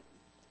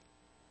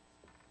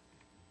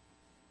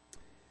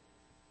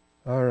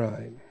 All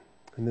right.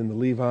 And then the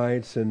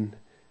Levites and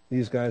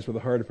these guys with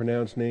the hard to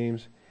pronounce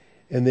names.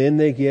 And then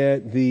they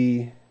get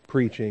the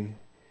preaching.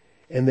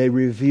 And they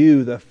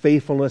review the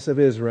faithfulness of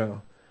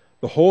Israel.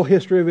 The whole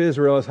history of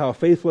Israel is how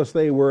faithless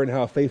they were and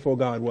how faithful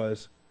God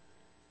was.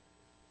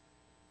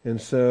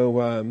 And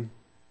so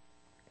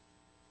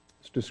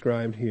it's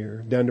described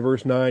here. Down to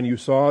verse 9, you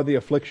saw the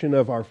affliction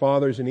of our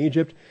fathers in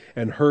Egypt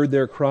and heard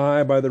their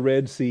cry by the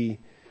Red Sea.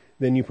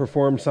 Then you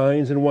performed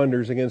signs and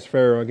wonders against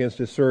Pharaoh, against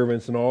his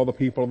servants and all the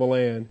people of the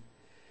land.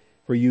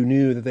 For you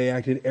knew that they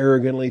acted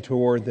arrogantly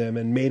toward them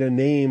and made a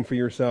name for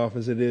yourself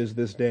as it is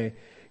this day.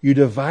 You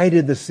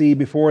divided the sea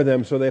before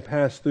them, so they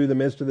passed through the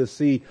midst of the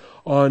sea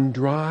on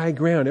dry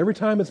ground. Every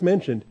time it's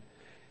mentioned,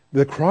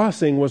 the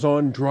crossing was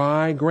on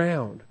dry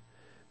ground.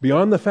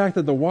 Beyond the fact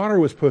that the water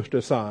was pushed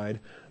aside,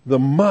 the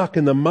muck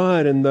and the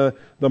mud and the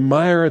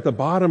mire at the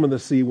bottom of the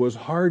sea was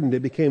hardened.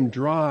 It became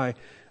dry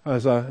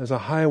as a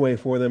highway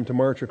for them to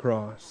march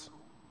across.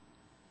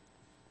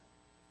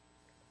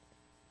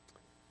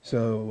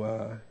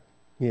 So,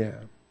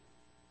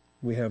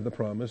 we have the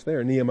promise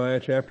there. Nehemiah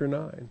chapter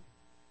 9.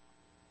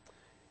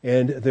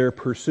 And their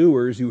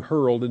pursuers you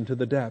hurled into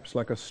the depths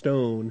like a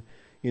stone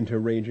into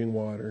raging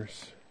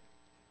waters.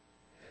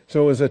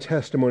 So it was a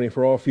testimony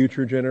for all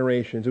future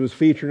generations. It was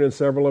featured in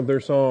several of their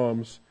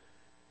psalms.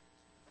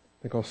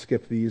 I think I'll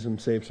skip these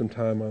and save some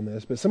time on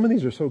this. But some of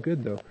these are so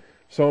good, though.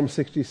 Psalm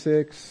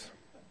 66.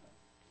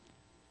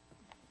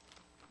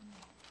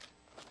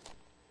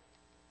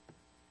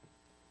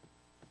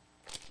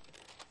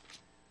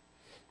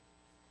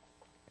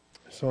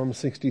 Psalm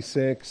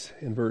 66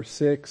 in verse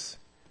 6.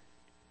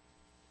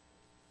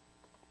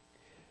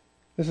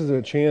 This is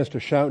a chance to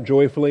shout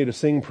joyfully, to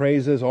sing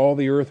praises. All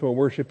the earth will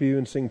worship you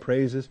and sing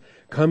praises.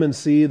 Come and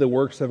see the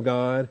works of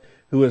God,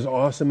 who is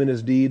awesome in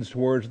his deeds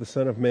towards the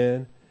Son of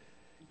Man.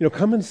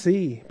 Come and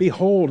see.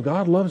 Behold,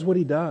 God loves what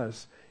he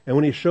does. And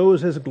when he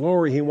shows his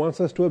glory, he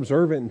wants us to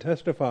observe it and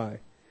testify.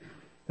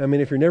 I mean,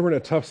 if you're never in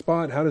a tough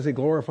spot, how does he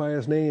glorify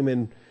his name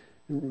in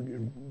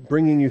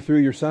bringing you through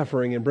your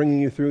suffering and bringing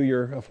you through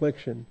your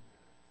affliction?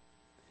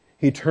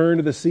 He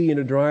turned the sea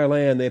into dry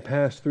land. They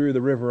passed through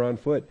the river on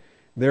foot.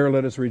 There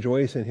let us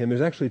rejoice in him. There's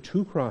actually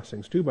two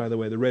crossings, too, by the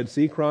way. The Red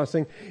Sea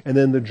crossing and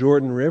then the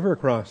Jordan River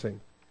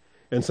crossing.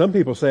 And some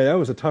people say that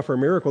was a tougher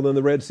miracle than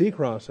the Red Sea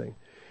crossing.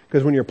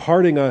 Because when you're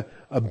parting a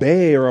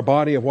bay or a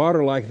body of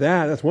water like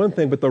that, that's one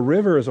thing. But the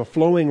river is a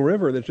flowing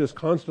river that's just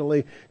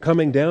constantly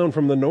coming down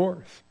from the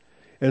north.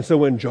 And so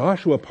when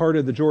Joshua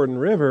parted the Jordan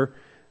River,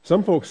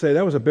 some folks say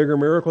that was a bigger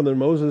miracle than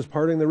Moses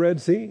parting the Red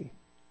Sea.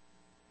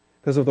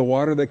 Because of the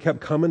water that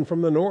kept coming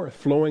from the north,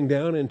 flowing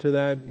down into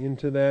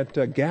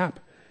that gap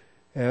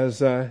as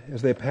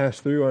they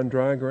passed through on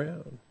dry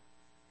ground.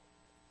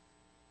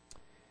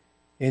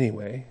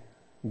 Anyway,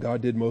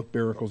 God did most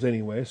miracles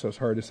anyway, so it's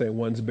hard to say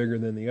one's bigger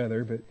than the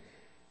other, but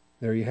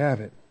there you have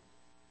it.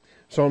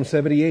 Psalm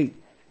 78,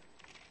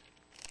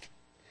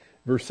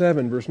 verse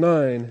 7, verse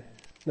 9.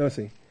 No, let's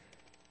see.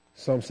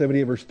 Psalm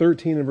 78, verse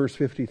 13 and verse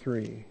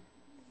 53.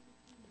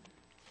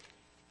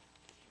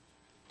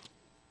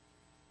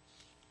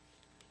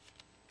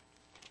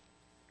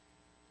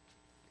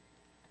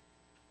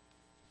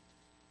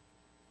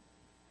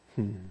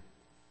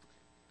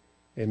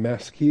 A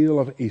maskil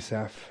of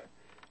Asaph.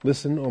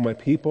 Listen, O my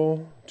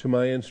people, to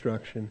my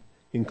instruction.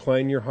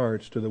 Incline your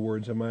hearts to the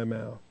words of my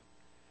mouth.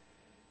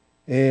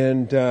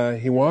 And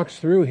he walks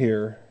through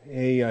here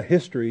a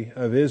history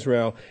of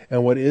Israel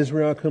and what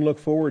Israel can look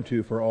forward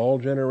to for all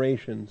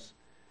generations,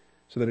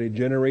 so that a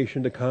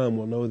generation to come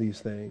will know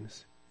these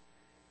things.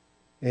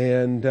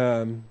 And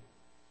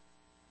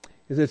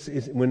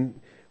when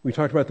we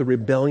talked about the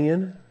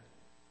rebellion,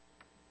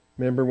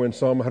 remember when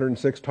Psalm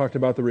 106 talked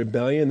about the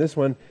rebellion? This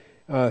one,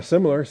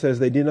 similar, says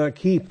they did not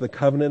keep the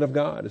covenant of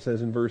God. It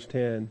says in verse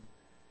 10,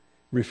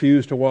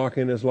 refused to walk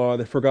in his law.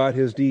 They forgot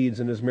his deeds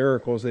and his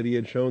miracles that he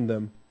had shown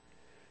them.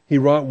 He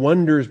wrought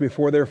wonders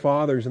before their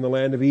fathers in the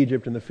land of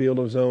Egypt in the field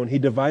of Zon. He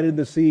divided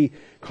the sea,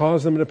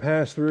 caused them to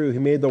pass through. He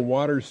made the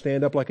waters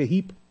stand up like a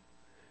heap.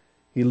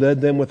 He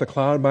led them with a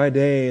cloud by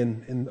day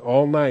and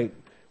all night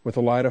with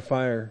a light of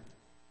fire.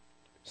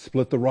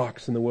 Split the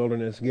rocks in the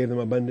wilderness, gave them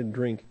abundant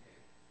drink.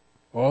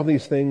 All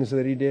these things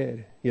that he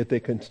did, yet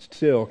they can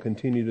still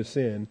continue to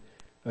sin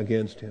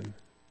against him.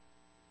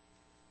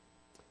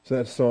 So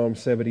that's Psalm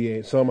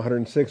 78. Psalm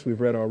 106 we've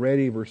read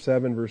already, verse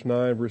 7, verse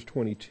 9, verse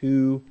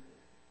 22.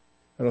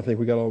 I don't think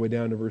we got all the way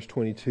down to verse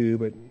 22,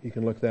 but you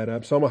can look that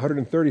up. Psalm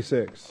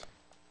 136.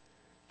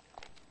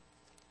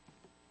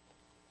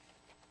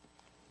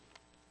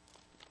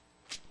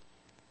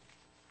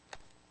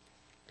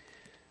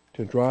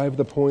 To drive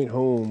the point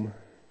home.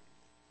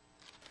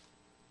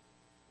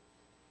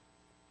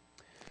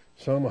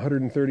 Psalm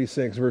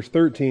 136, verse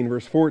 13,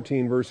 verse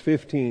 14, verse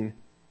 15.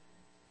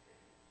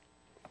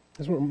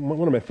 This is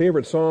one of my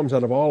favorite Psalms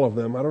out of all of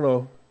them. I don't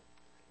know.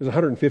 There's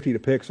 150 to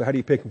pick, so how do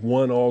you pick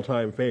one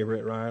all-time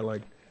favorite, right?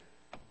 Like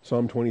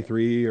Psalm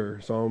 23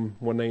 or Psalm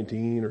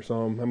 119 or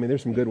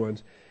there's some good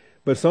ones.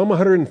 But Psalm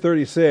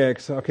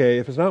 136, okay,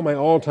 if it's not my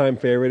all-time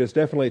favorite, it's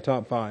definitely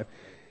top 5.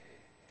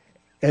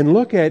 And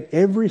look at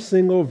every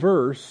single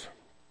verse.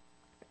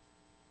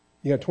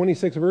 You got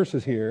 26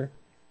 verses here.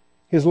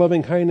 His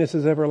loving kindness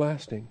is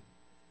everlasting.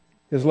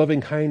 His loving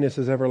kindness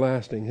is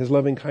everlasting. His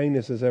loving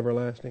kindness is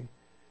everlasting.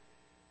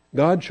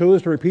 God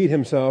chose to repeat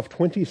himself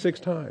 26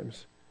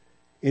 times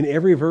in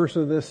every verse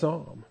of this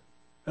psalm.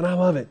 And I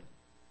love it.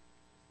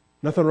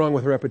 Nothing wrong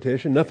with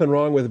repetition. Nothing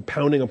wrong with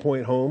pounding a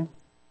point home.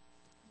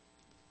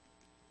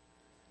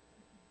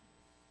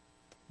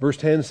 Verse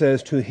 10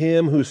 says, to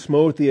him who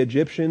smote the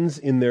Egyptians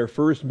in their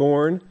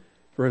firstborn,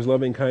 for his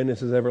loving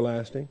kindness is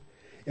everlasting,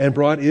 and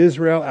brought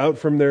Israel out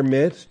from their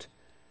midst,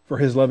 for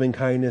his loving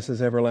kindness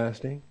is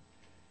everlasting.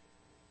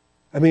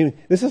 I mean,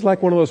 this is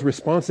like one of those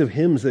responsive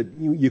hymns that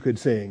you could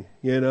sing,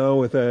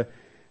 with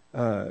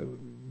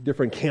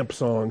different camp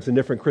songs and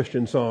different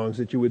Christian songs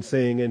that you would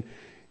sing, and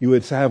you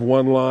would have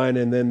one line,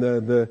 and then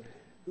the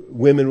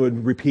women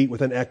would repeat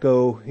with an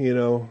echo,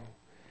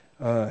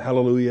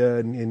 hallelujah,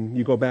 and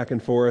you go back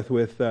and forth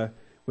with a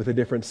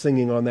different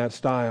singing on that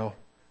style.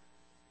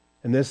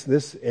 And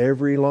this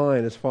every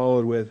line is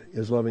followed with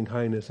his loving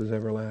kindness is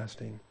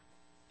everlasting.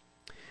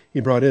 He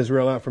brought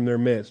Israel out from their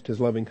midst. His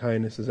loving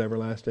kindness is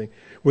everlasting.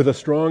 With a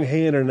strong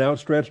hand and an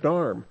outstretched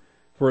arm,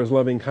 for his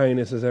loving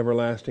kindness is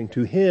everlasting.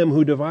 To him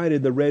who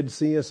divided the Red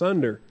Sea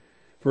asunder,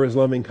 for his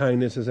loving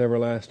kindness is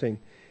everlasting.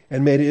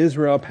 And made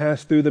Israel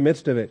pass through the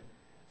midst of it,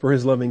 for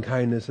his loving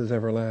kindness is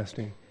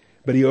everlasting.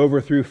 But he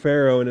overthrew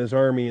Pharaoh and his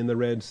army in the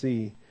Red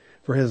Sea,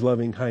 for his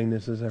loving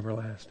kindness is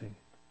everlasting.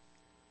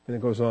 And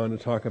it goes on to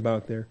talk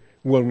about their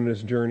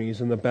wilderness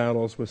journeys and the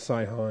battles with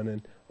Sihon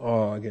and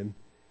Og and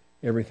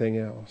everything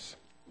else.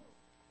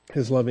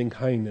 His loving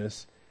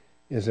kindness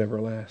is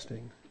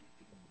everlasting.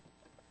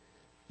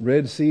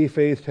 Red Sea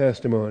faith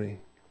testimony.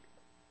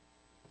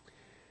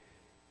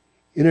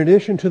 In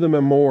addition to the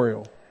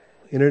memorial,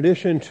 in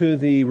addition to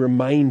the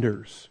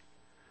reminders,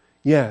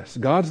 yes,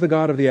 God's the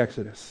God of the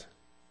Exodus.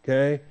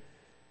 Okay?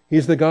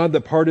 He's the God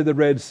that parted the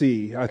Red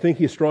Sea. I think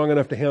he's strong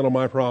enough to handle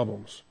my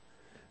problems.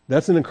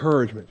 That's an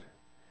encouragement.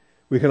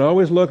 We can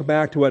always look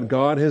back to what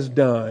God has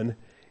done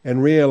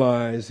and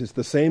realize it's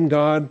the same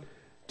God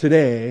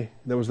today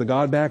that was the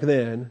God back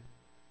then.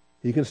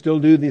 He can still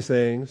do these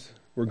things.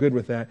 We're good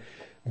with that.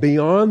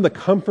 Beyond the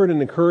comfort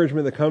and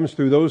encouragement that comes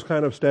through those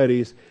kind of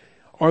studies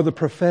are the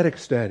prophetic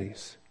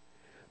studies.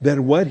 That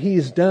what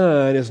he's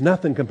done is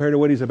nothing compared to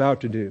what he's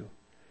about to do.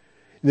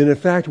 And in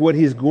fact, what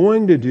he's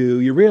going to do,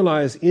 you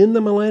realize in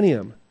the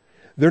millennium,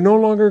 they're no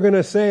longer going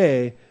to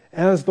say,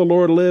 as the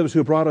Lord lives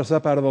who brought us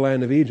up out of the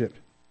land of Egypt.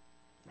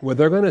 What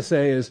they're going to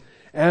say is,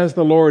 as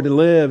the Lord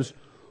lives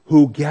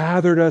who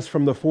gathered us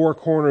from the four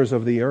corners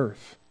of the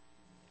earth.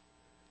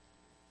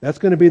 That's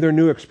going to be their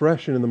new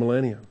expression in the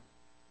millennium.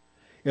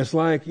 It's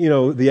like,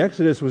 the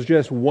Exodus was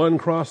just one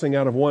crossing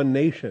out of one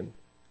nation.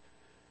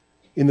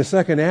 In the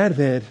second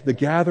advent, the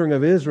gathering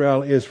of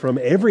Israel is from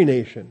every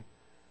nation.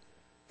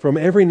 From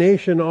every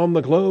nation on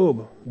the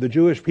globe, the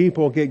Jewish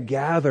people get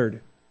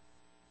gathered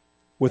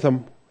with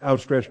an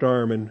outstretched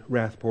arm and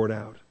wrath poured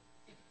out.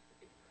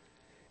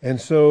 And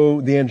so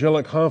the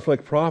angelic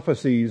conflict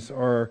prophecies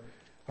are,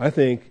 I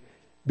think,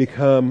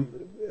 become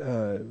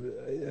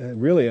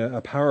really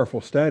a powerful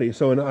study.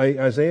 So in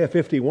Isaiah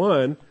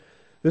 51,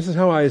 this is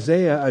how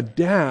Isaiah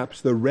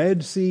adapts the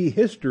Red Sea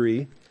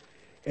history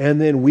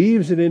and then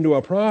weaves it into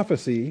a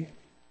prophecy.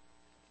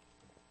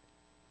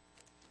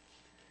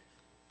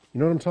 You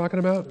know what I'm talking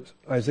about?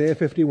 Isaiah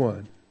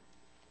 51.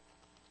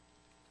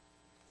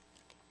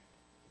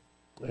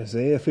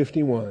 Isaiah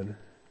 51.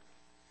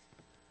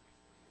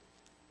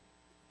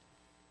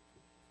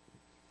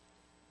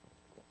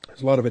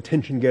 There's a lot of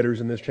attention getters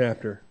in this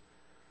chapter.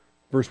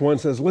 Verse 1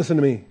 says, listen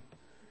to me.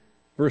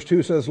 Verse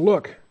 2 says,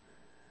 look.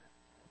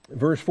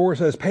 Verse 4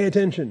 says, pay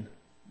attention.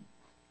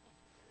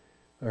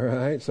 All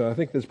right, so I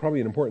think there's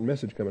probably an important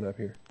message coming up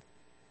here.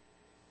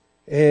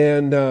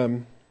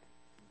 And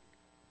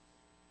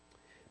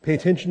pay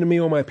attention to me,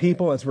 O my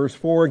people. That's verse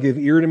 4. Give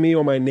ear to me,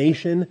 O my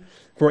nation,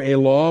 for a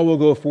law will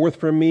go forth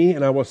from me,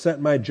 and I will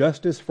set my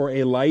justice for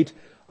a light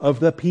of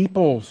the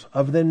peoples,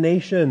 of the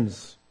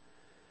nations.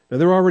 Now,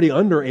 they're already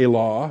under a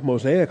law,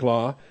 Mosaic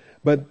law,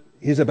 but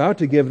he's about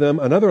to give them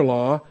another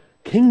law,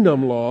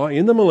 kingdom law,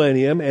 in the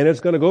millennium, and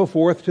it's going to go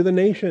forth to the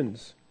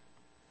nations.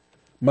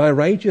 My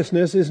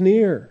righteousness is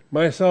near.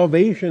 My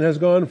salvation has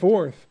gone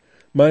forth.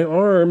 My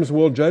arms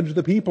will judge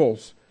the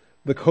peoples.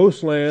 The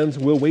coastlands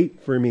will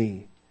wait for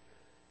me.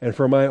 And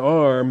for my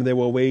arm they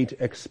will wait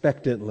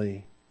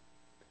expectantly.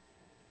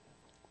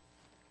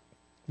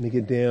 Let me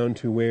get down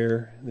to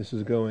where this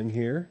is going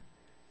here.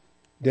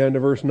 Down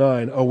to verse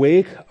 9.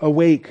 Awake,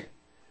 awake.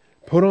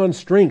 Put on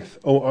strength,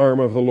 O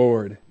arm of the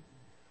Lord.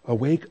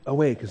 Awake,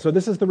 awake. So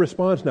this is the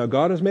response now.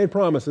 God has made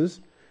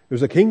promises.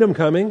 There's a kingdom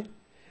coming.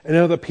 And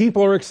now the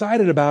people are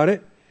excited about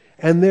it,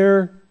 and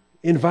they're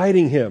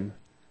inviting him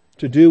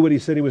to do what he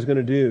said he was going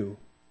to do.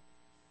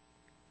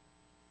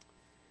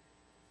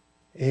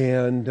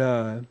 And,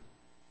 I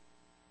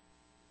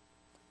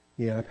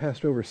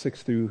passed over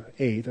 6 through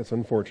 8. That's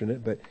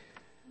unfortunate, but,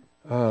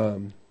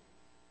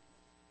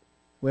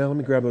 let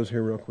me grab those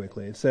here real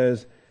quickly. It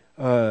says,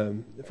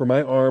 for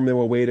my arm they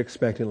will wait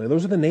expectantly.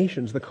 Those are the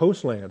nations, the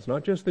coastlands,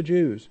 not just the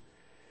Jews.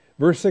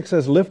 Verse 6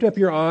 says, lift up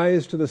your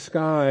eyes to the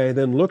sky,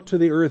 then look to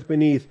the earth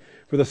beneath,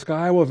 for the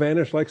sky will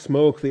vanish like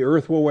smoke, the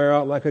earth will wear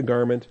out like a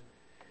garment,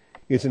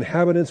 its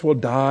inhabitants will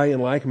die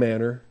in like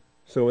manner.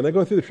 So when they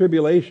go through the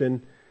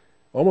tribulation,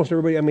 almost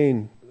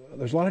everybody,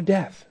 there's a lot of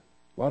death,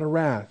 a lot of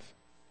wrath.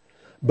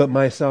 But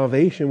my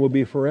salvation will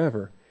be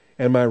forever,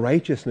 and my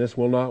righteousness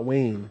will not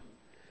wane.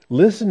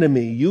 Listen to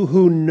me, you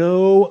who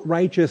know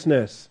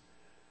righteousness.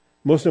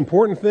 Most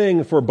important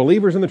thing for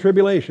believers in the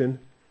tribulation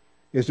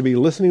is to be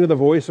listening to the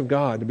voice of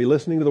God, to be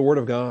listening to the Word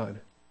of God.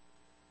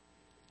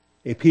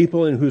 A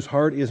people in whose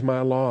heart is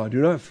my law.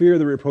 Do not fear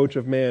the reproach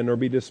of man, nor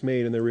be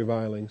dismayed in their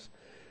revilings.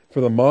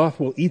 For the moth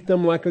will eat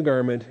them like a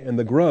garment, and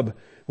the grub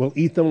will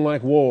eat them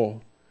like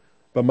wool.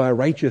 But my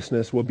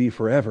righteousness will be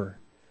forever,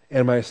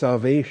 and my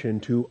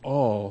salvation to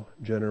all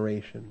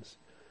generations.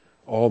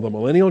 All the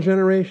millennial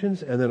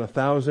generations, and then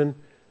 1,000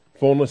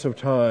 fullness of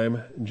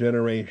time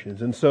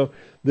generations. And so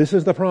this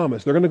is the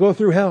promise. They're going to go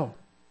through hell.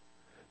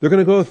 They're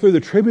going to go through,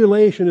 the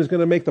tribulation is going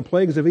to make the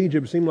plagues of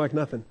Egypt seem like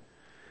nothing.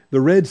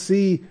 The Red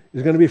Sea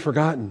is going to be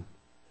forgotten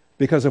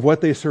because of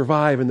what they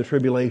survive in the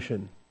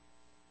tribulation.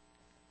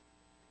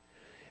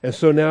 And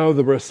so now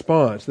the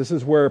response, this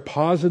is where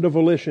positive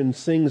volition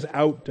sings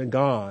out to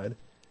God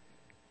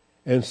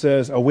and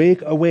says,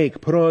 awake,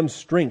 awake, put on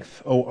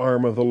strength, O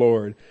arm of the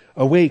Lord.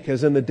 Awake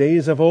as in the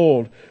days of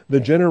old,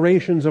 the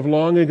generations of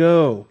long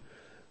ago.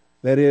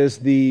 That is,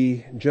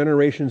 the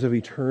generations of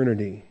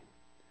eternity.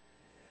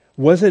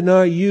 Was it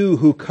not you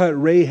who cut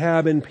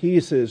Rahab in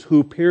pieces,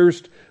 who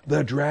pierced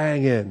the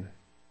dragon?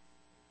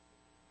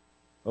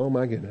 Oh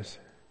my goodness.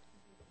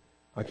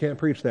 I can't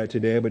preach that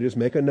today, but just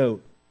make a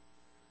note.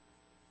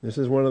 This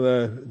is one of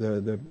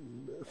the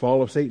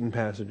fall of Satan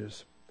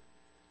passages.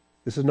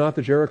 This is not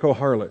the Jericho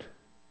harlot.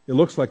 It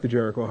looks like the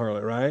Jericho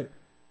harlot, right?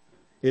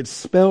 It's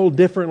spelled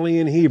differently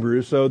in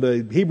Hebrew, so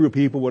the Hebrew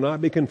people will not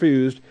be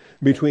confused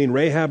between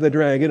Rahab the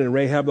dragon and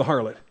Rahab the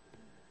harlot.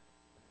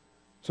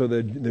 So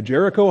the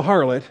Jericho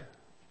harlot,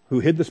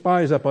 who hid the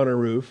spies up on her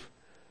roof,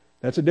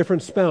 that's a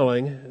different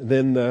spelling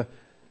than the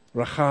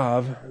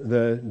Rachav,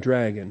 the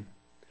dragon,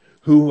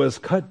 who was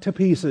cut to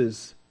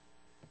pieces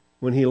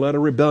when he led a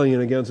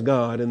rebellion against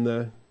God in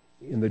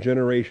the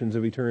generations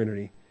of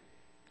eternity.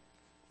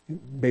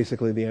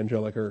 Basically the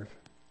angelic earth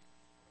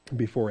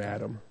before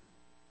Adam.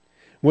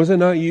 Was it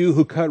not you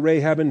who cut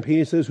Rahab in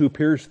pieces, who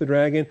pierced the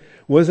dragon?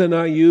 Was it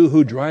not you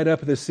who dried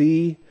up the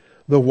sea,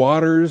 the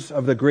waters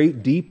of the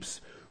great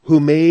deeps, who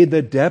made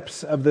the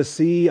depths of the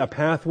sea a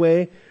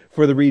pathway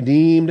for the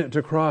redeemed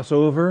to cross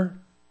over?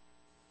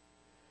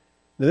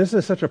 Now, this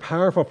is such a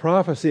powerful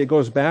prophecy. It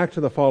goes back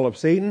to the fall of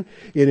Satan.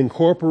 It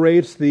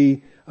incorporates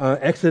the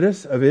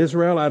exodus of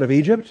Israel out of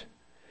Egypt.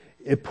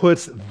 It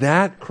puts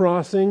that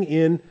crossing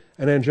in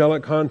an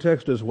angelic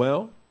context as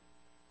well.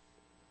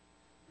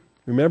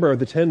 Remember,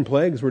 the 10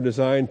 plagues were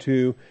designed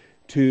to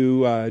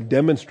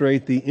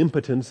demonstrate the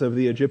impotence of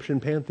the Egyptian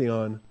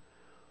pantheon.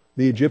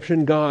 The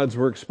Egyptian gods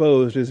were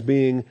exposed as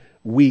being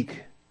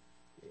weak,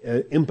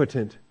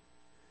 impotent.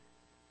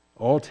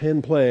 All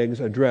 10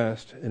 plagues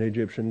addressed an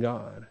Egyptian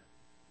god.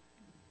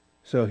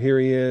 So here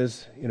he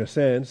is, in a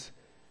sense,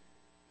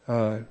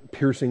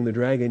 piercing the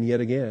dragon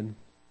yet again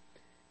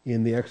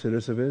in the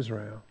exodus of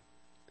Israel.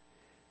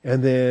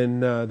 And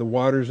then the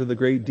waters of the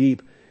great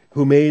deep,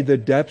 who made the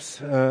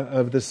depths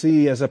of the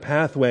sea as a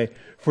pathway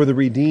for the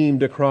redeemed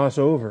to cross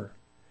over.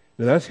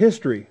 Now that's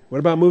history. What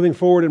about moving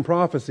forward in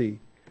prophecy?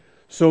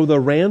 So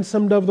the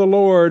ransomed of the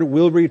Lord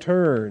will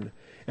return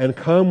and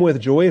come with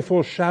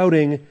joyful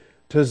shouting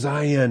to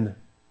Zion.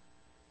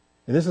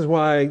 And this is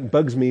why it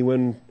bugs me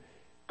when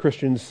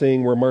Christians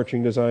sing, we're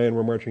marching to Zion,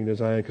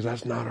 because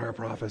that's not our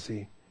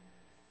prophecy.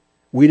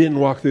 We didn't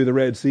walk through the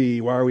Red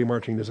Sea. Why are we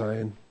marching to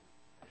Zion?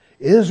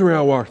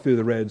 Israel walked through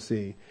the Red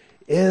Sea.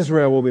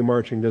 Israel will be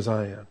marching to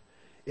Zion.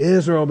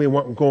 Israel will be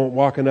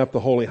walking up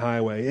the holy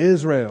highway.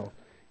 Israel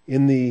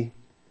in the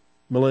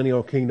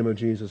millennial kingdom of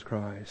Jesus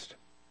Christ.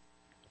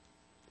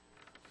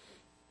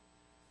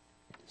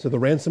 So the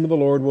ransom of the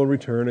Lord will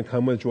return and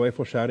come with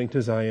joyful shouting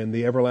to Zion.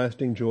 The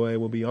everlasting joy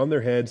will be on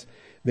their heads.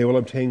 They will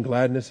obtain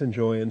gladness and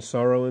joy, and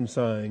sorrow and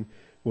sighing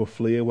will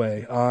flee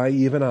away. I,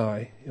 even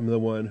I, am the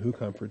one who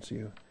comforts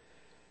you.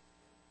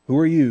 Who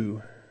are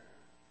you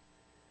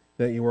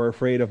that you are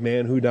afraid of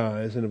man who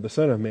dies and of the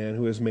Son of Man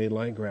who is made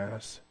like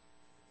grass?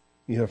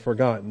 You have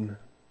forgotten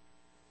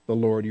the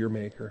Lord your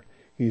Maker.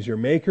 He's your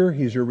Maker,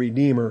 He's your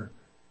Redeemer,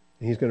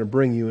 and He's going to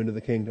bring you into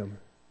the kingdom.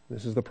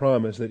 This is the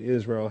promise that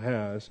Israel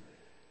has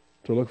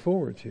to look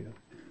forward to.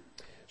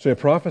 So a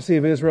prophecy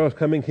of Israel's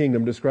coming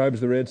kingdom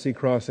describes the Red Sea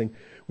crossing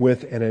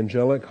with an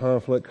angelic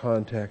conflict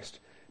context,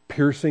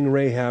 piercing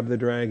Rahab the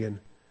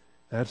dragon,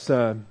 That's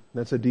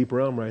a deep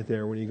realm right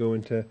there when you go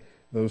into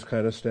those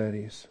kind of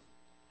studies.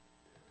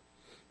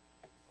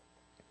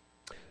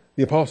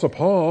 The Apostle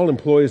Paul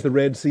employs the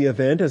Red Sea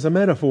event as a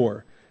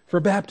metaphor for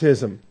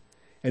baptism,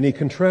 and he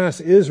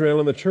contrasts Israel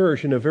and the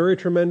church in a very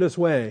tremendous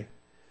way.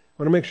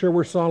 I want to make sure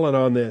we're solid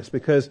on this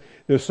because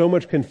there's so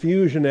much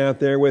confusion out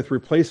there with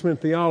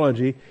replacement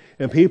theology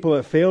and people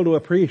that fail to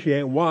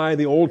appreciate why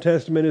the Old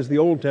Testament is the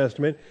Old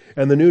Testament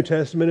and the New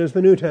Testament is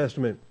the New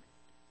Testament.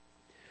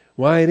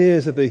 Why it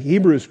is that the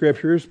Hebrew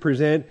Scriptures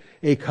present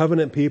a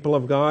covenant people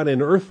of God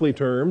in earthly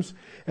terms,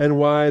 and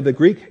why the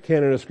Greek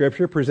canon of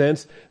Scripture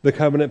presents the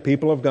covenant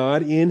people of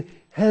God in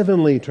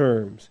heavenly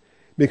terms.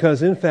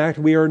 Because in fact,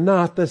 we are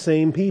not the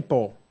same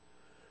people.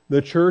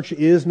 The church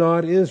is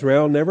not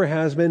Israel, never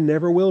has been,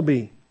 never will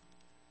be.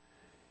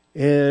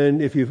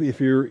 And if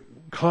you're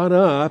caught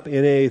up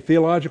in a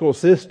theological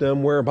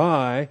system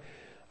whereby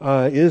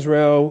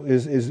Israel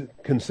is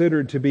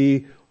considered to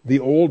be the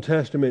Old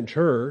Testament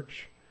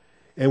church,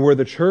 and where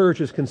the church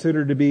is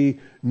considered to be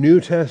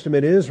New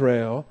Testament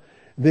Israel,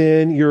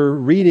 then you're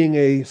reading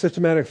a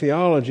systematic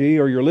theology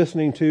or you're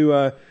listening to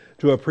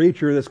a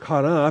preacher that's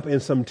caught up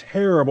in some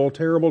terrible,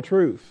 terrible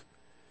truth.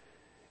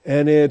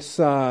 And it's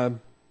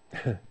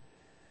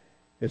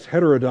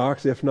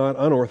heterodox, if not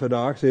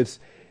unorthodox.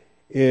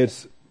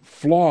 It's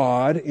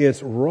flawed,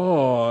 it's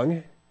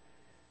wrong,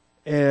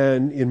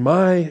 and in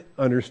my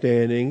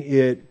understanding,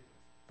 it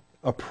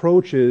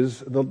approaches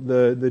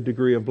the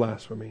degree of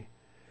blasphemy.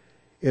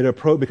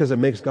 Because it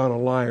makes God a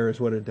liar is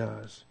what it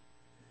does.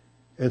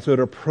 And so it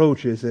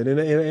approaches it. And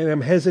I'm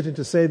hesitant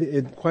to say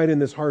it quite in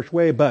this harsh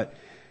way, but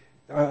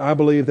I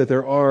believe that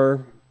there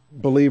are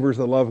believers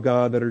that love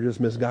God that are just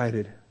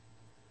misguided.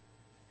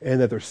 And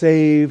that they're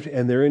saved,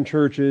 and they're in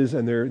churches,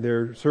 and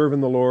they're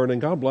serving the Lord, and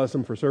God bless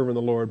them for serving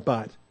the Lord,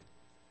 but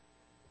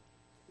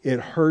it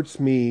hurts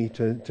me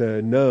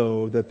to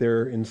know that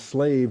they're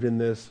enslaved in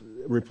this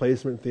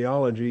replacement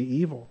theology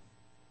evil.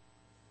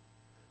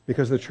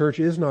 Because the church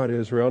is not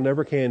Israel,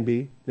 never can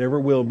be, never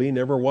will be,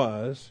 never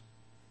was.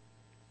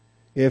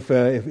 If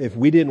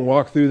we didn't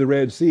walk through the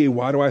Red Sea,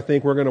 why do I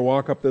think we're going to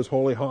walk up this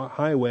holy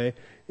highway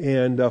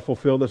and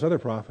fulfill this other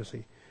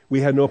prophecy?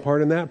 We had no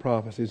part in that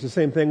prophecy. It's the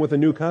same thing with the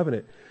New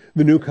Covenant.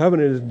 The New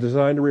Covenant is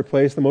designed to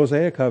replace the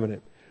Mosaic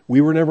Covenant.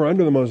 We were never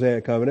under the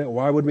Mosaic Covenant.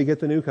 Why would we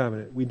get the New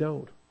Covenant? We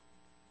don't.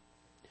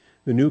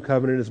 The New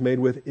Covenant is made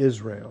with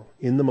Israel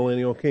in the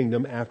millennial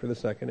kingdom after the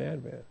second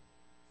advent.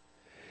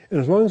 And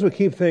as long as we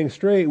keep things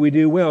straight, we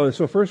do well. And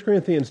so 1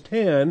 Corinthians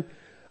 10,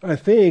 I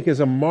think, is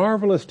a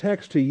marvelous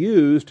text to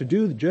use to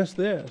do just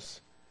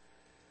this.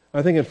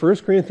 I think in 1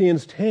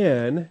 Corinthians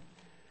 10,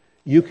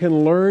 you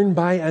can learn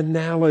by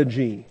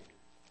analogy.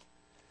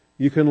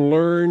 You can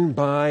learn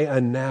by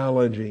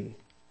analogy.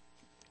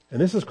 And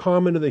this is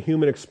common to the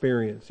human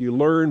experience. You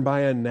learn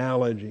by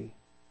analogy.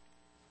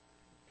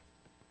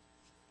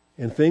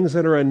 And things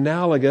that are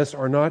analogous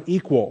are not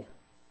equal,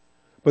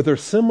 but they're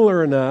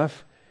similar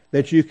enough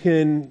that you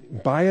can,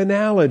 by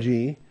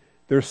analogy,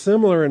 they're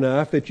similar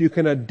enough that you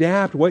can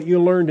adapt what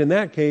you learned in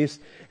that case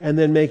and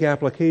then make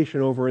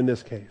application over in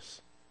this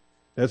case.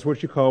 That's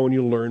what you call when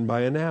you learn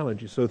by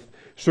analogy. So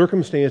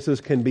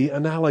circumstances can be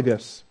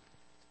analogous.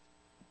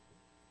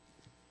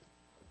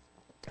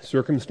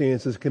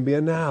 Circumstances can be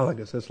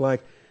analogous. It's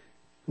like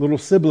little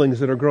siblings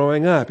that are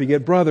growing up. You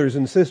get brothers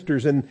and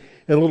sisters and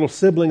little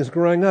siblings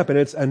growing up, and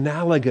it's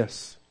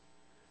analogous.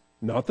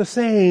 Not the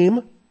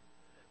same,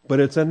 but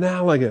it's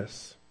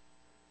analogous.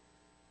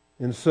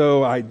 And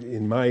so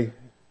in my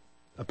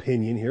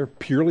opinion here,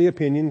 purely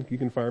opinion, you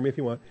can fire me if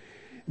you want,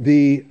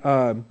 the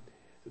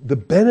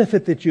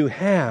benefit that you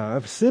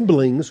have,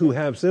 siblings who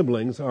have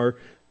siblings are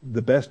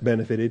the best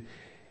benefited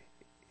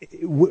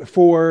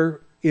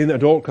for in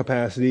adult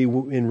capacity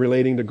in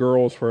relating to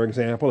girls, for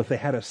example, if they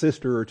had a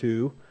sister or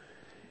two.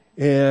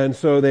 And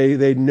so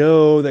they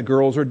know that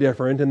girls are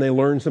different, and they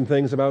learn some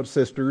things about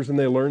sisters, and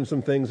they learn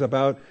some things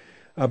about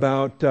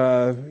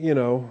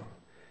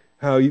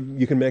how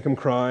you can make them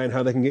cry and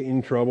how they can get you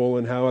in trouble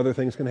and how other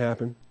things can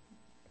happen.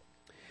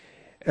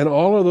 And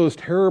all of those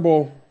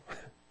terrible,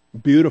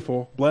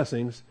 beautiful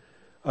blessings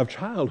of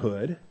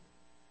childhood,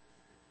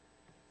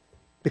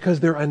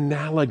 because they're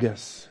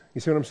analogous.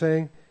 You see what I'm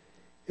saying?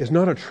 It's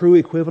not a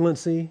true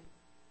equivalency.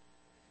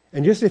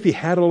 And just if you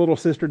had a little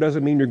sister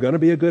doesn't mean you're going to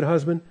be a good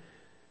husband.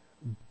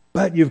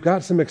 But you've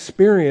got some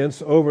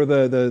experience over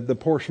the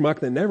poor schmuck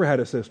that never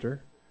had a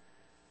sister,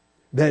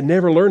 that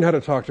never learned how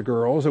to talk to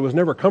girls, that was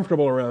never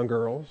comfortable around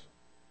girls.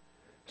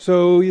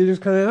 So you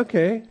just kind of,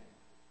 okay,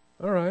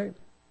 all right.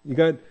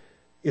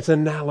 It's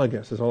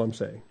analogous is all I'm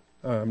saying.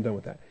 I'm done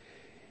with that.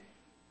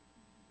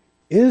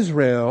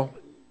 Israel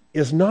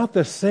is not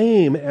the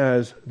same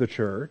as the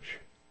church,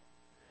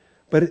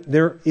 but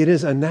it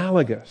is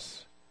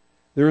analogous.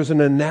 There is an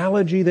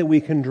analogy that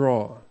we can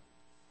draw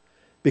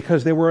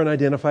because they were an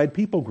identified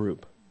people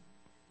group.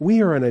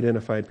 We are an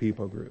identified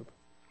people group.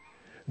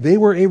 They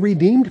were a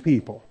redeemed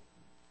people.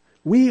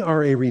 We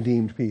are a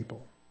redeemed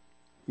people.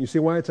 You see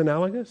why it's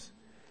analogous?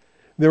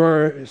 There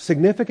are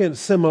significant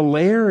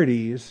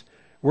similarities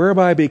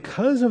whereby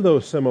because of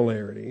those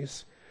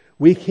similarities,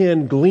 we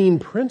can glean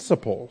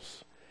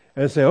principles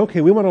and say,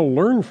 okay, we want to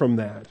learn from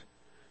that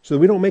so that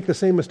we don't make the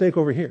same mistake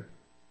over here.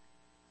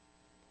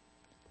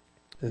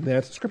 And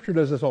that's, Scripture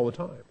does this all the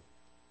time.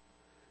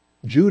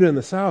 Judah in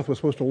the south was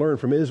supposed to learn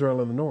from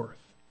Israel in the north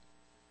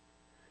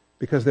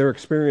because their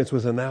experience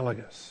was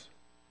analogous.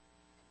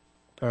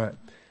 All right.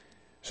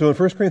 So in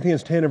 1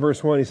 Corinthians 10 and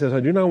verse 1, he says,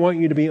 I do not want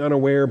you to be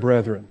unaware,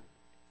 brethren.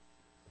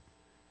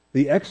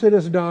 The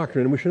Exodus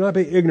doctrine, we should not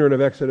be ignorant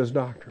of Exodus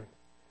doctrine.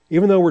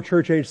 Even though we're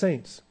church-age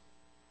saints,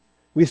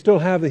 we still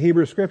have the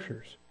Hebrew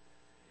Scriptures.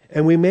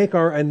 And we make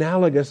our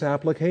analogous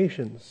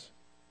applications.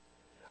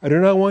 I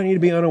do not want you to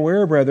be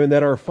unaware, brethren,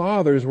 that our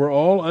fathers were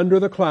all under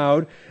the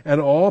cloud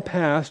and all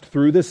passed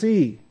through the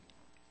sea.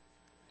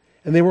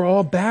 And they were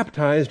all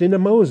baptized into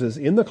Moses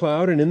in the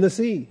cloud and in the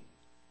sea.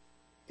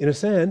 In a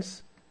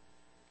sense,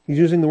 he's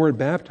using the word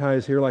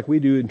baptize here like we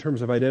do in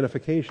terms of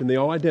identification. They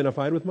all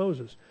identified with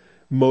Moses.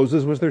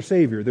 Moses was their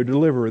Savior, their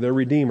deliverer, their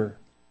Redeemer.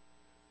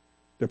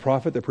 Their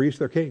prophet, their priest,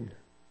 their king.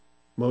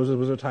 Moses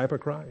was a type of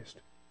Christ.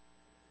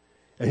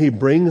 And he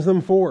brings them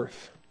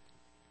forth.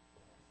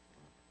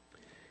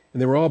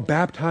 And they were all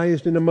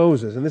baptized into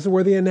Moses. And this is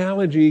where the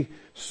analogy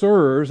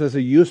serves as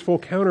a useful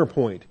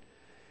counterpoint.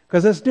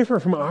 Because that's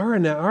different from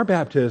our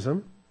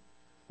baptism.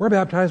 We're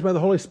baptized by the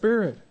Holy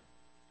Spirit.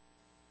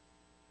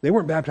 They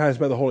weren't baptized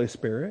by the Holy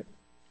Spirit,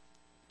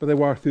 but they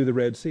walked through the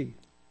Red Sea.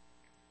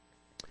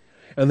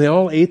 And they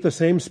all ate the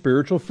same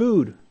spiritual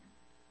food.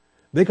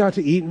 They got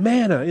to eat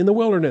manna in the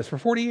wilderness for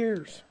 40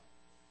 years.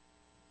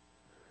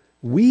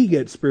 We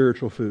get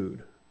spiritual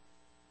food.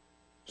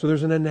 So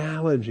there's an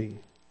analogy.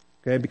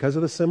 Okay, because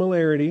of the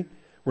similarity,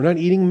 we're not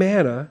eating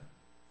manna,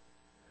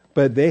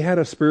 but they had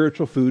a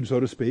spiritual food, so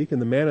to speak, in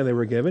the manna they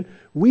were given.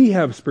 We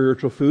have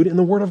spiritual food in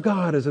the Word of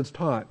God as it's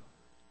taught.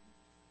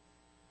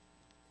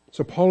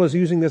 So Paul is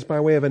using this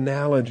by way of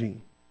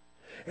analogy.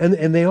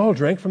 And they all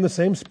drank from the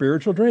same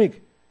spiritual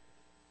drink.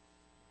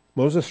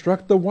 Moses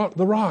struck the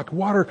rock.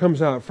 Water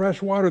comes out.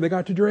 Fresh water. They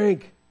got to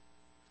drink.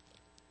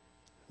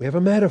 We have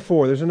a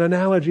metaphor. There's an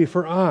analogy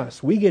for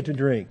us. We get to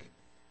drink.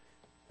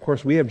 Of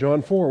course, we have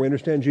John 4. We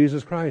understand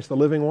Jesus Christ, the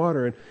living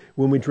water. And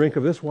when we drink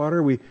of this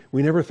water, we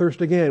never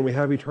thirst again. We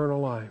have eternal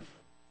life.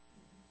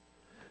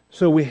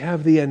 So we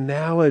have the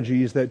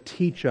analogies that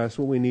teach us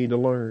what we need to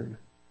learn.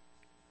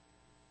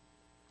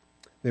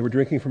 They were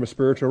drinking from a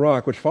spiritual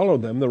rock, which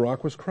followed them. The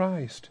rock was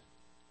Christ.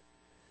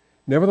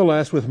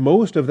 Nevertheless, with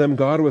most of them,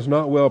 God was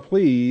not well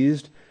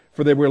pleased,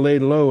 for they were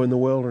laid low in the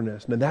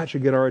wilderness. Now that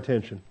should get our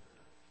attention.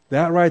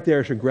 That right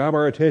there should grab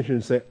our attention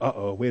and say,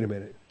 uh-oh, wait a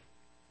minute.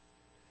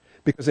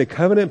 Because a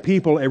covenant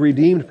people, a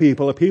redeemed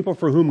people, a people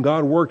for whom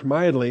God worked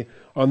mightily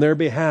on their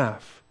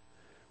behalf,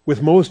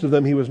 with most of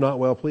them he was not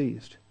well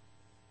pleased.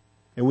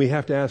 And we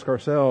have to ask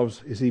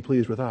ourselves, is he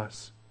pleased with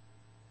us?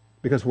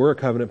 Because we're a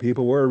covenant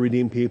people, we're a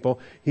redeemed people.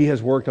 He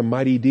has worked a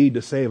mighty deed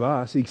to save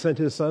us. He sent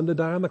his Son to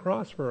die on the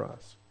cross for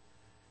us.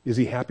 Is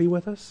he happy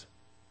with us?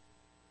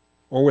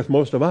 Or with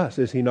most of us,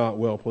 is he not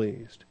well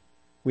pleased?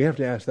 We have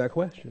to ask that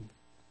question.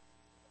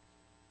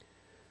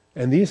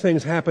 And these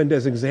things happened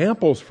as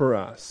examples for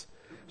us,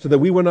 so that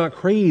we would not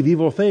crave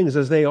evil things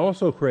as they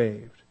also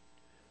craved.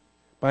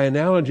 By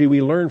analogy,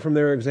 we learn from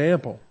their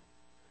example,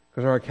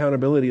 because our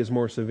accountability is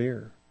more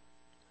severe.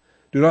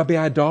 Do not be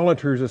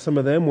idolaters as some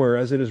of them were,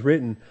 as it is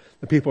written,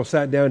 the people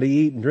sat down to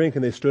eat and drink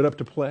and they stood up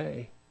to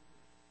play.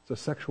 It's a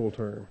sexual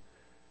term.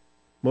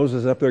 Moses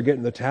is up there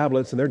getting the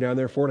tablets and they're down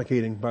there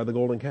fornicating by the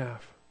golden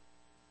calf.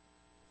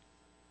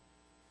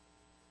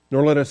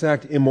 Nor let us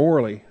act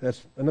immorally.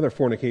 That's another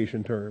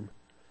fornication term.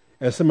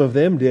 As some of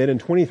them did, and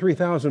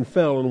 23,000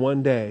 fell in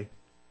one day.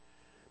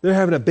 They're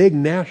having a big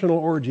national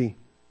orgy.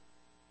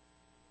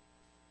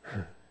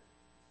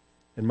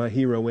 And my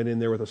hero went in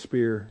there with a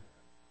spear.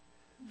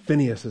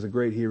 Phinehas is a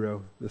great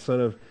hero, the son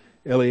of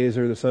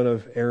Eleazar, the son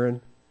of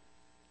Aaron.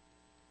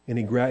 And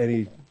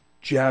he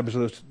jabs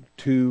those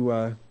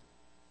two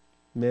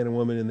man and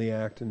woman in the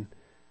act and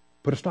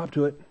put a stop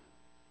to it.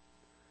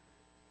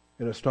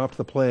 And it stopped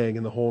the plague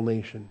in the whole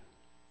nation.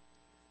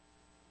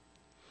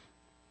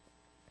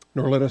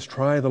 Nor let us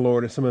try the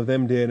Lord as some of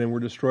them did and were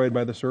destroyed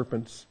by the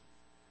serpents.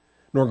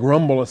 Nor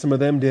grumble as some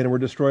of them did and were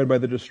destroyed by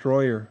the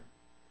destroyer.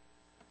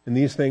 And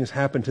these things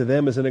happened to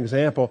them as an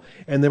example,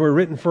 and they were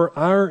written for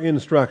our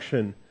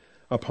instruction,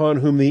 upon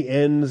whom the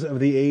ends of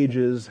the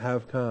ages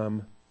have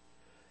come.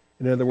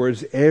 In other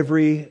words,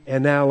 every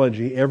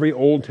analogy, every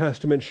Old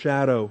Testament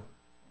shadow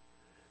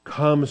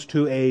comes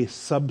to a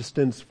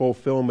substance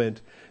fulfillment,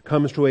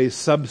 comes to a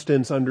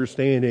substance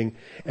understanding,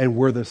 and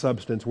we're the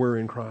substance. We're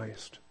in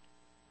Christ,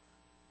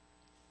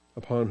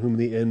 upon whom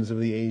the ends of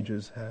the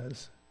ages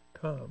has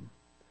come.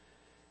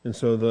 And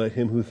so let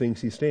him who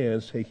thinks he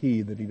stands take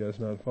heed that he does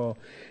not fall.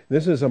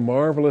 This is a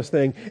marvelous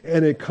thing.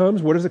 And it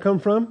comes, where does it come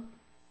from?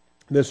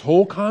 This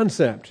whole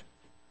concept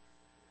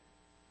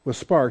was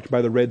sparked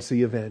by the Red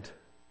Sea event.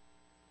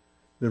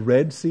 The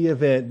Red Sea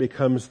event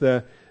becomes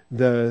the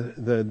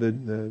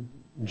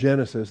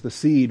genesis, the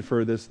seed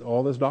for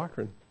all this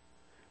doctrine.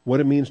 What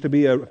it means to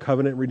be a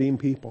covenant redeemed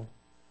people.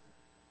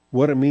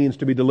 What it means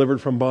to be delivered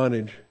from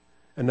bondage.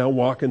 and now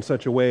walk in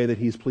such a way that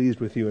He's pleased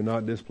with you and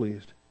not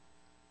displeased.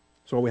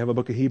 So we have a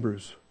book of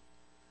Hebrews,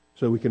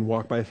 so we can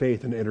walk by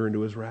faith and enter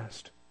into His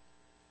rest.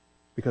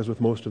 Because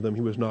with most of them,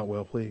 He was not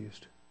well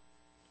pleased.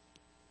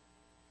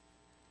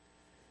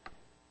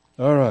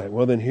 All right,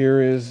 well then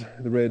here is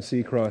the Red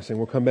Sea crossing.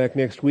 We'll come back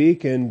next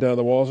week, and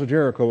the walls of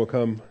Jericho will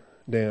come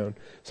down.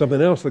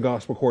 Something else the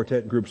gospel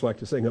quartet groups like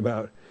to sing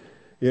about.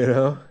 You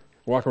know,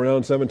 walk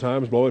around 7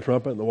 times, blow a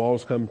trumpet, and the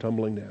walls come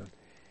tumbling down.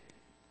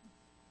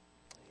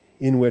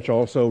 In which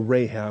also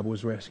Rahab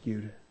was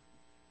rescued.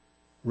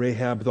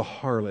 Rahab the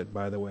harlot,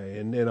 by the way.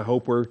 And I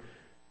hope we're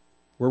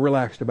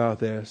relaxed about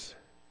this.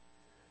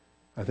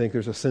 I think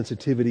there's a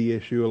sensitivity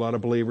issue. A lot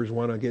of believers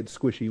want to get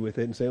squishy with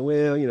it and say,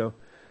 well, you know,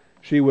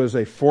 she was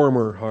a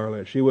former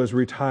harlot. She was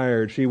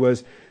retired. She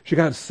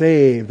got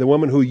saved. The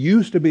woman who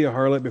used to be a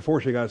harlot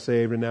before she got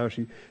saved, and now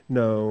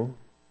No.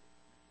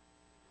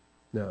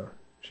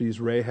 She's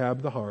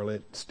Rahab the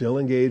harlot, still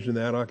engaged in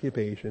that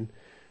occupation.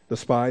 The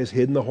spies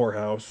hid in the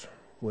whorehouse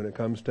when it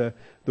comes to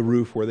the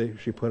roof where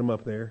she put them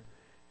up there,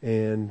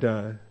 and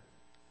the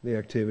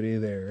activity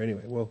there.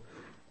 Anyway, we'll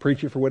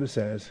preach it for what it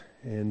says,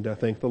 and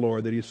thank the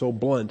Lord that He's so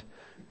blunt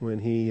when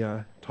He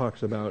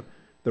talks about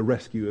the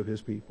rescue of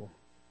His people.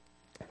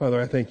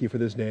 Father, I thank You for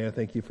this day. I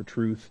thank You for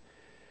truth.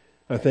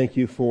 I thank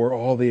You for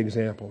all the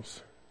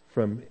examples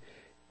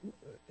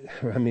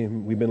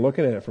we've been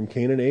looking at it from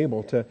Cain and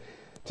Abel to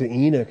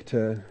Enoch,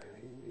 to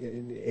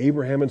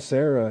Abraham and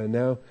Sarah, and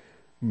now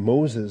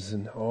Moses,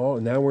 and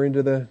now we're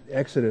into the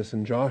Exodus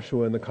and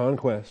Joshua and the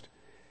conquest.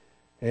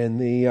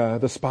 And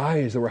the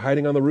spies that were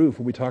hiding on the roof.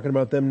 We'll be talking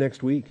about them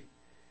next week.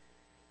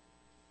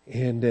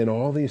 And in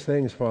all these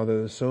things, Father,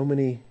 there's so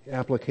many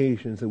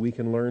applications that we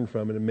can learn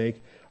from and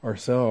make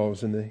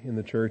ourselves in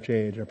the church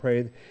age. I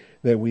pray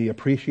that we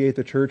appreciate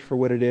the church for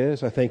what it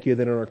is. I thank You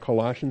that in our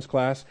Colossians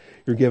class,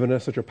 You're giving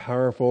us such a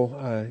powerful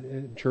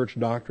church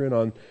doctrine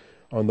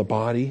on the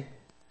body,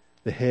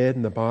 the head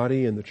and the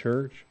body and the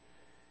church.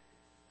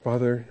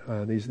 Father,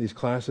 these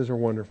classes are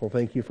wonderful.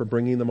 Thank You for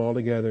bringing them all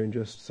together in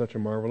just such a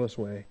marvelous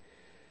way.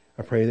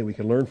 I pray that we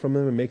can learn from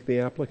them and make the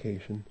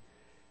application.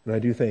 And I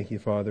do thank You,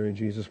 Father, in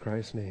Jesus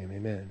Christ's name.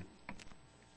 Amen.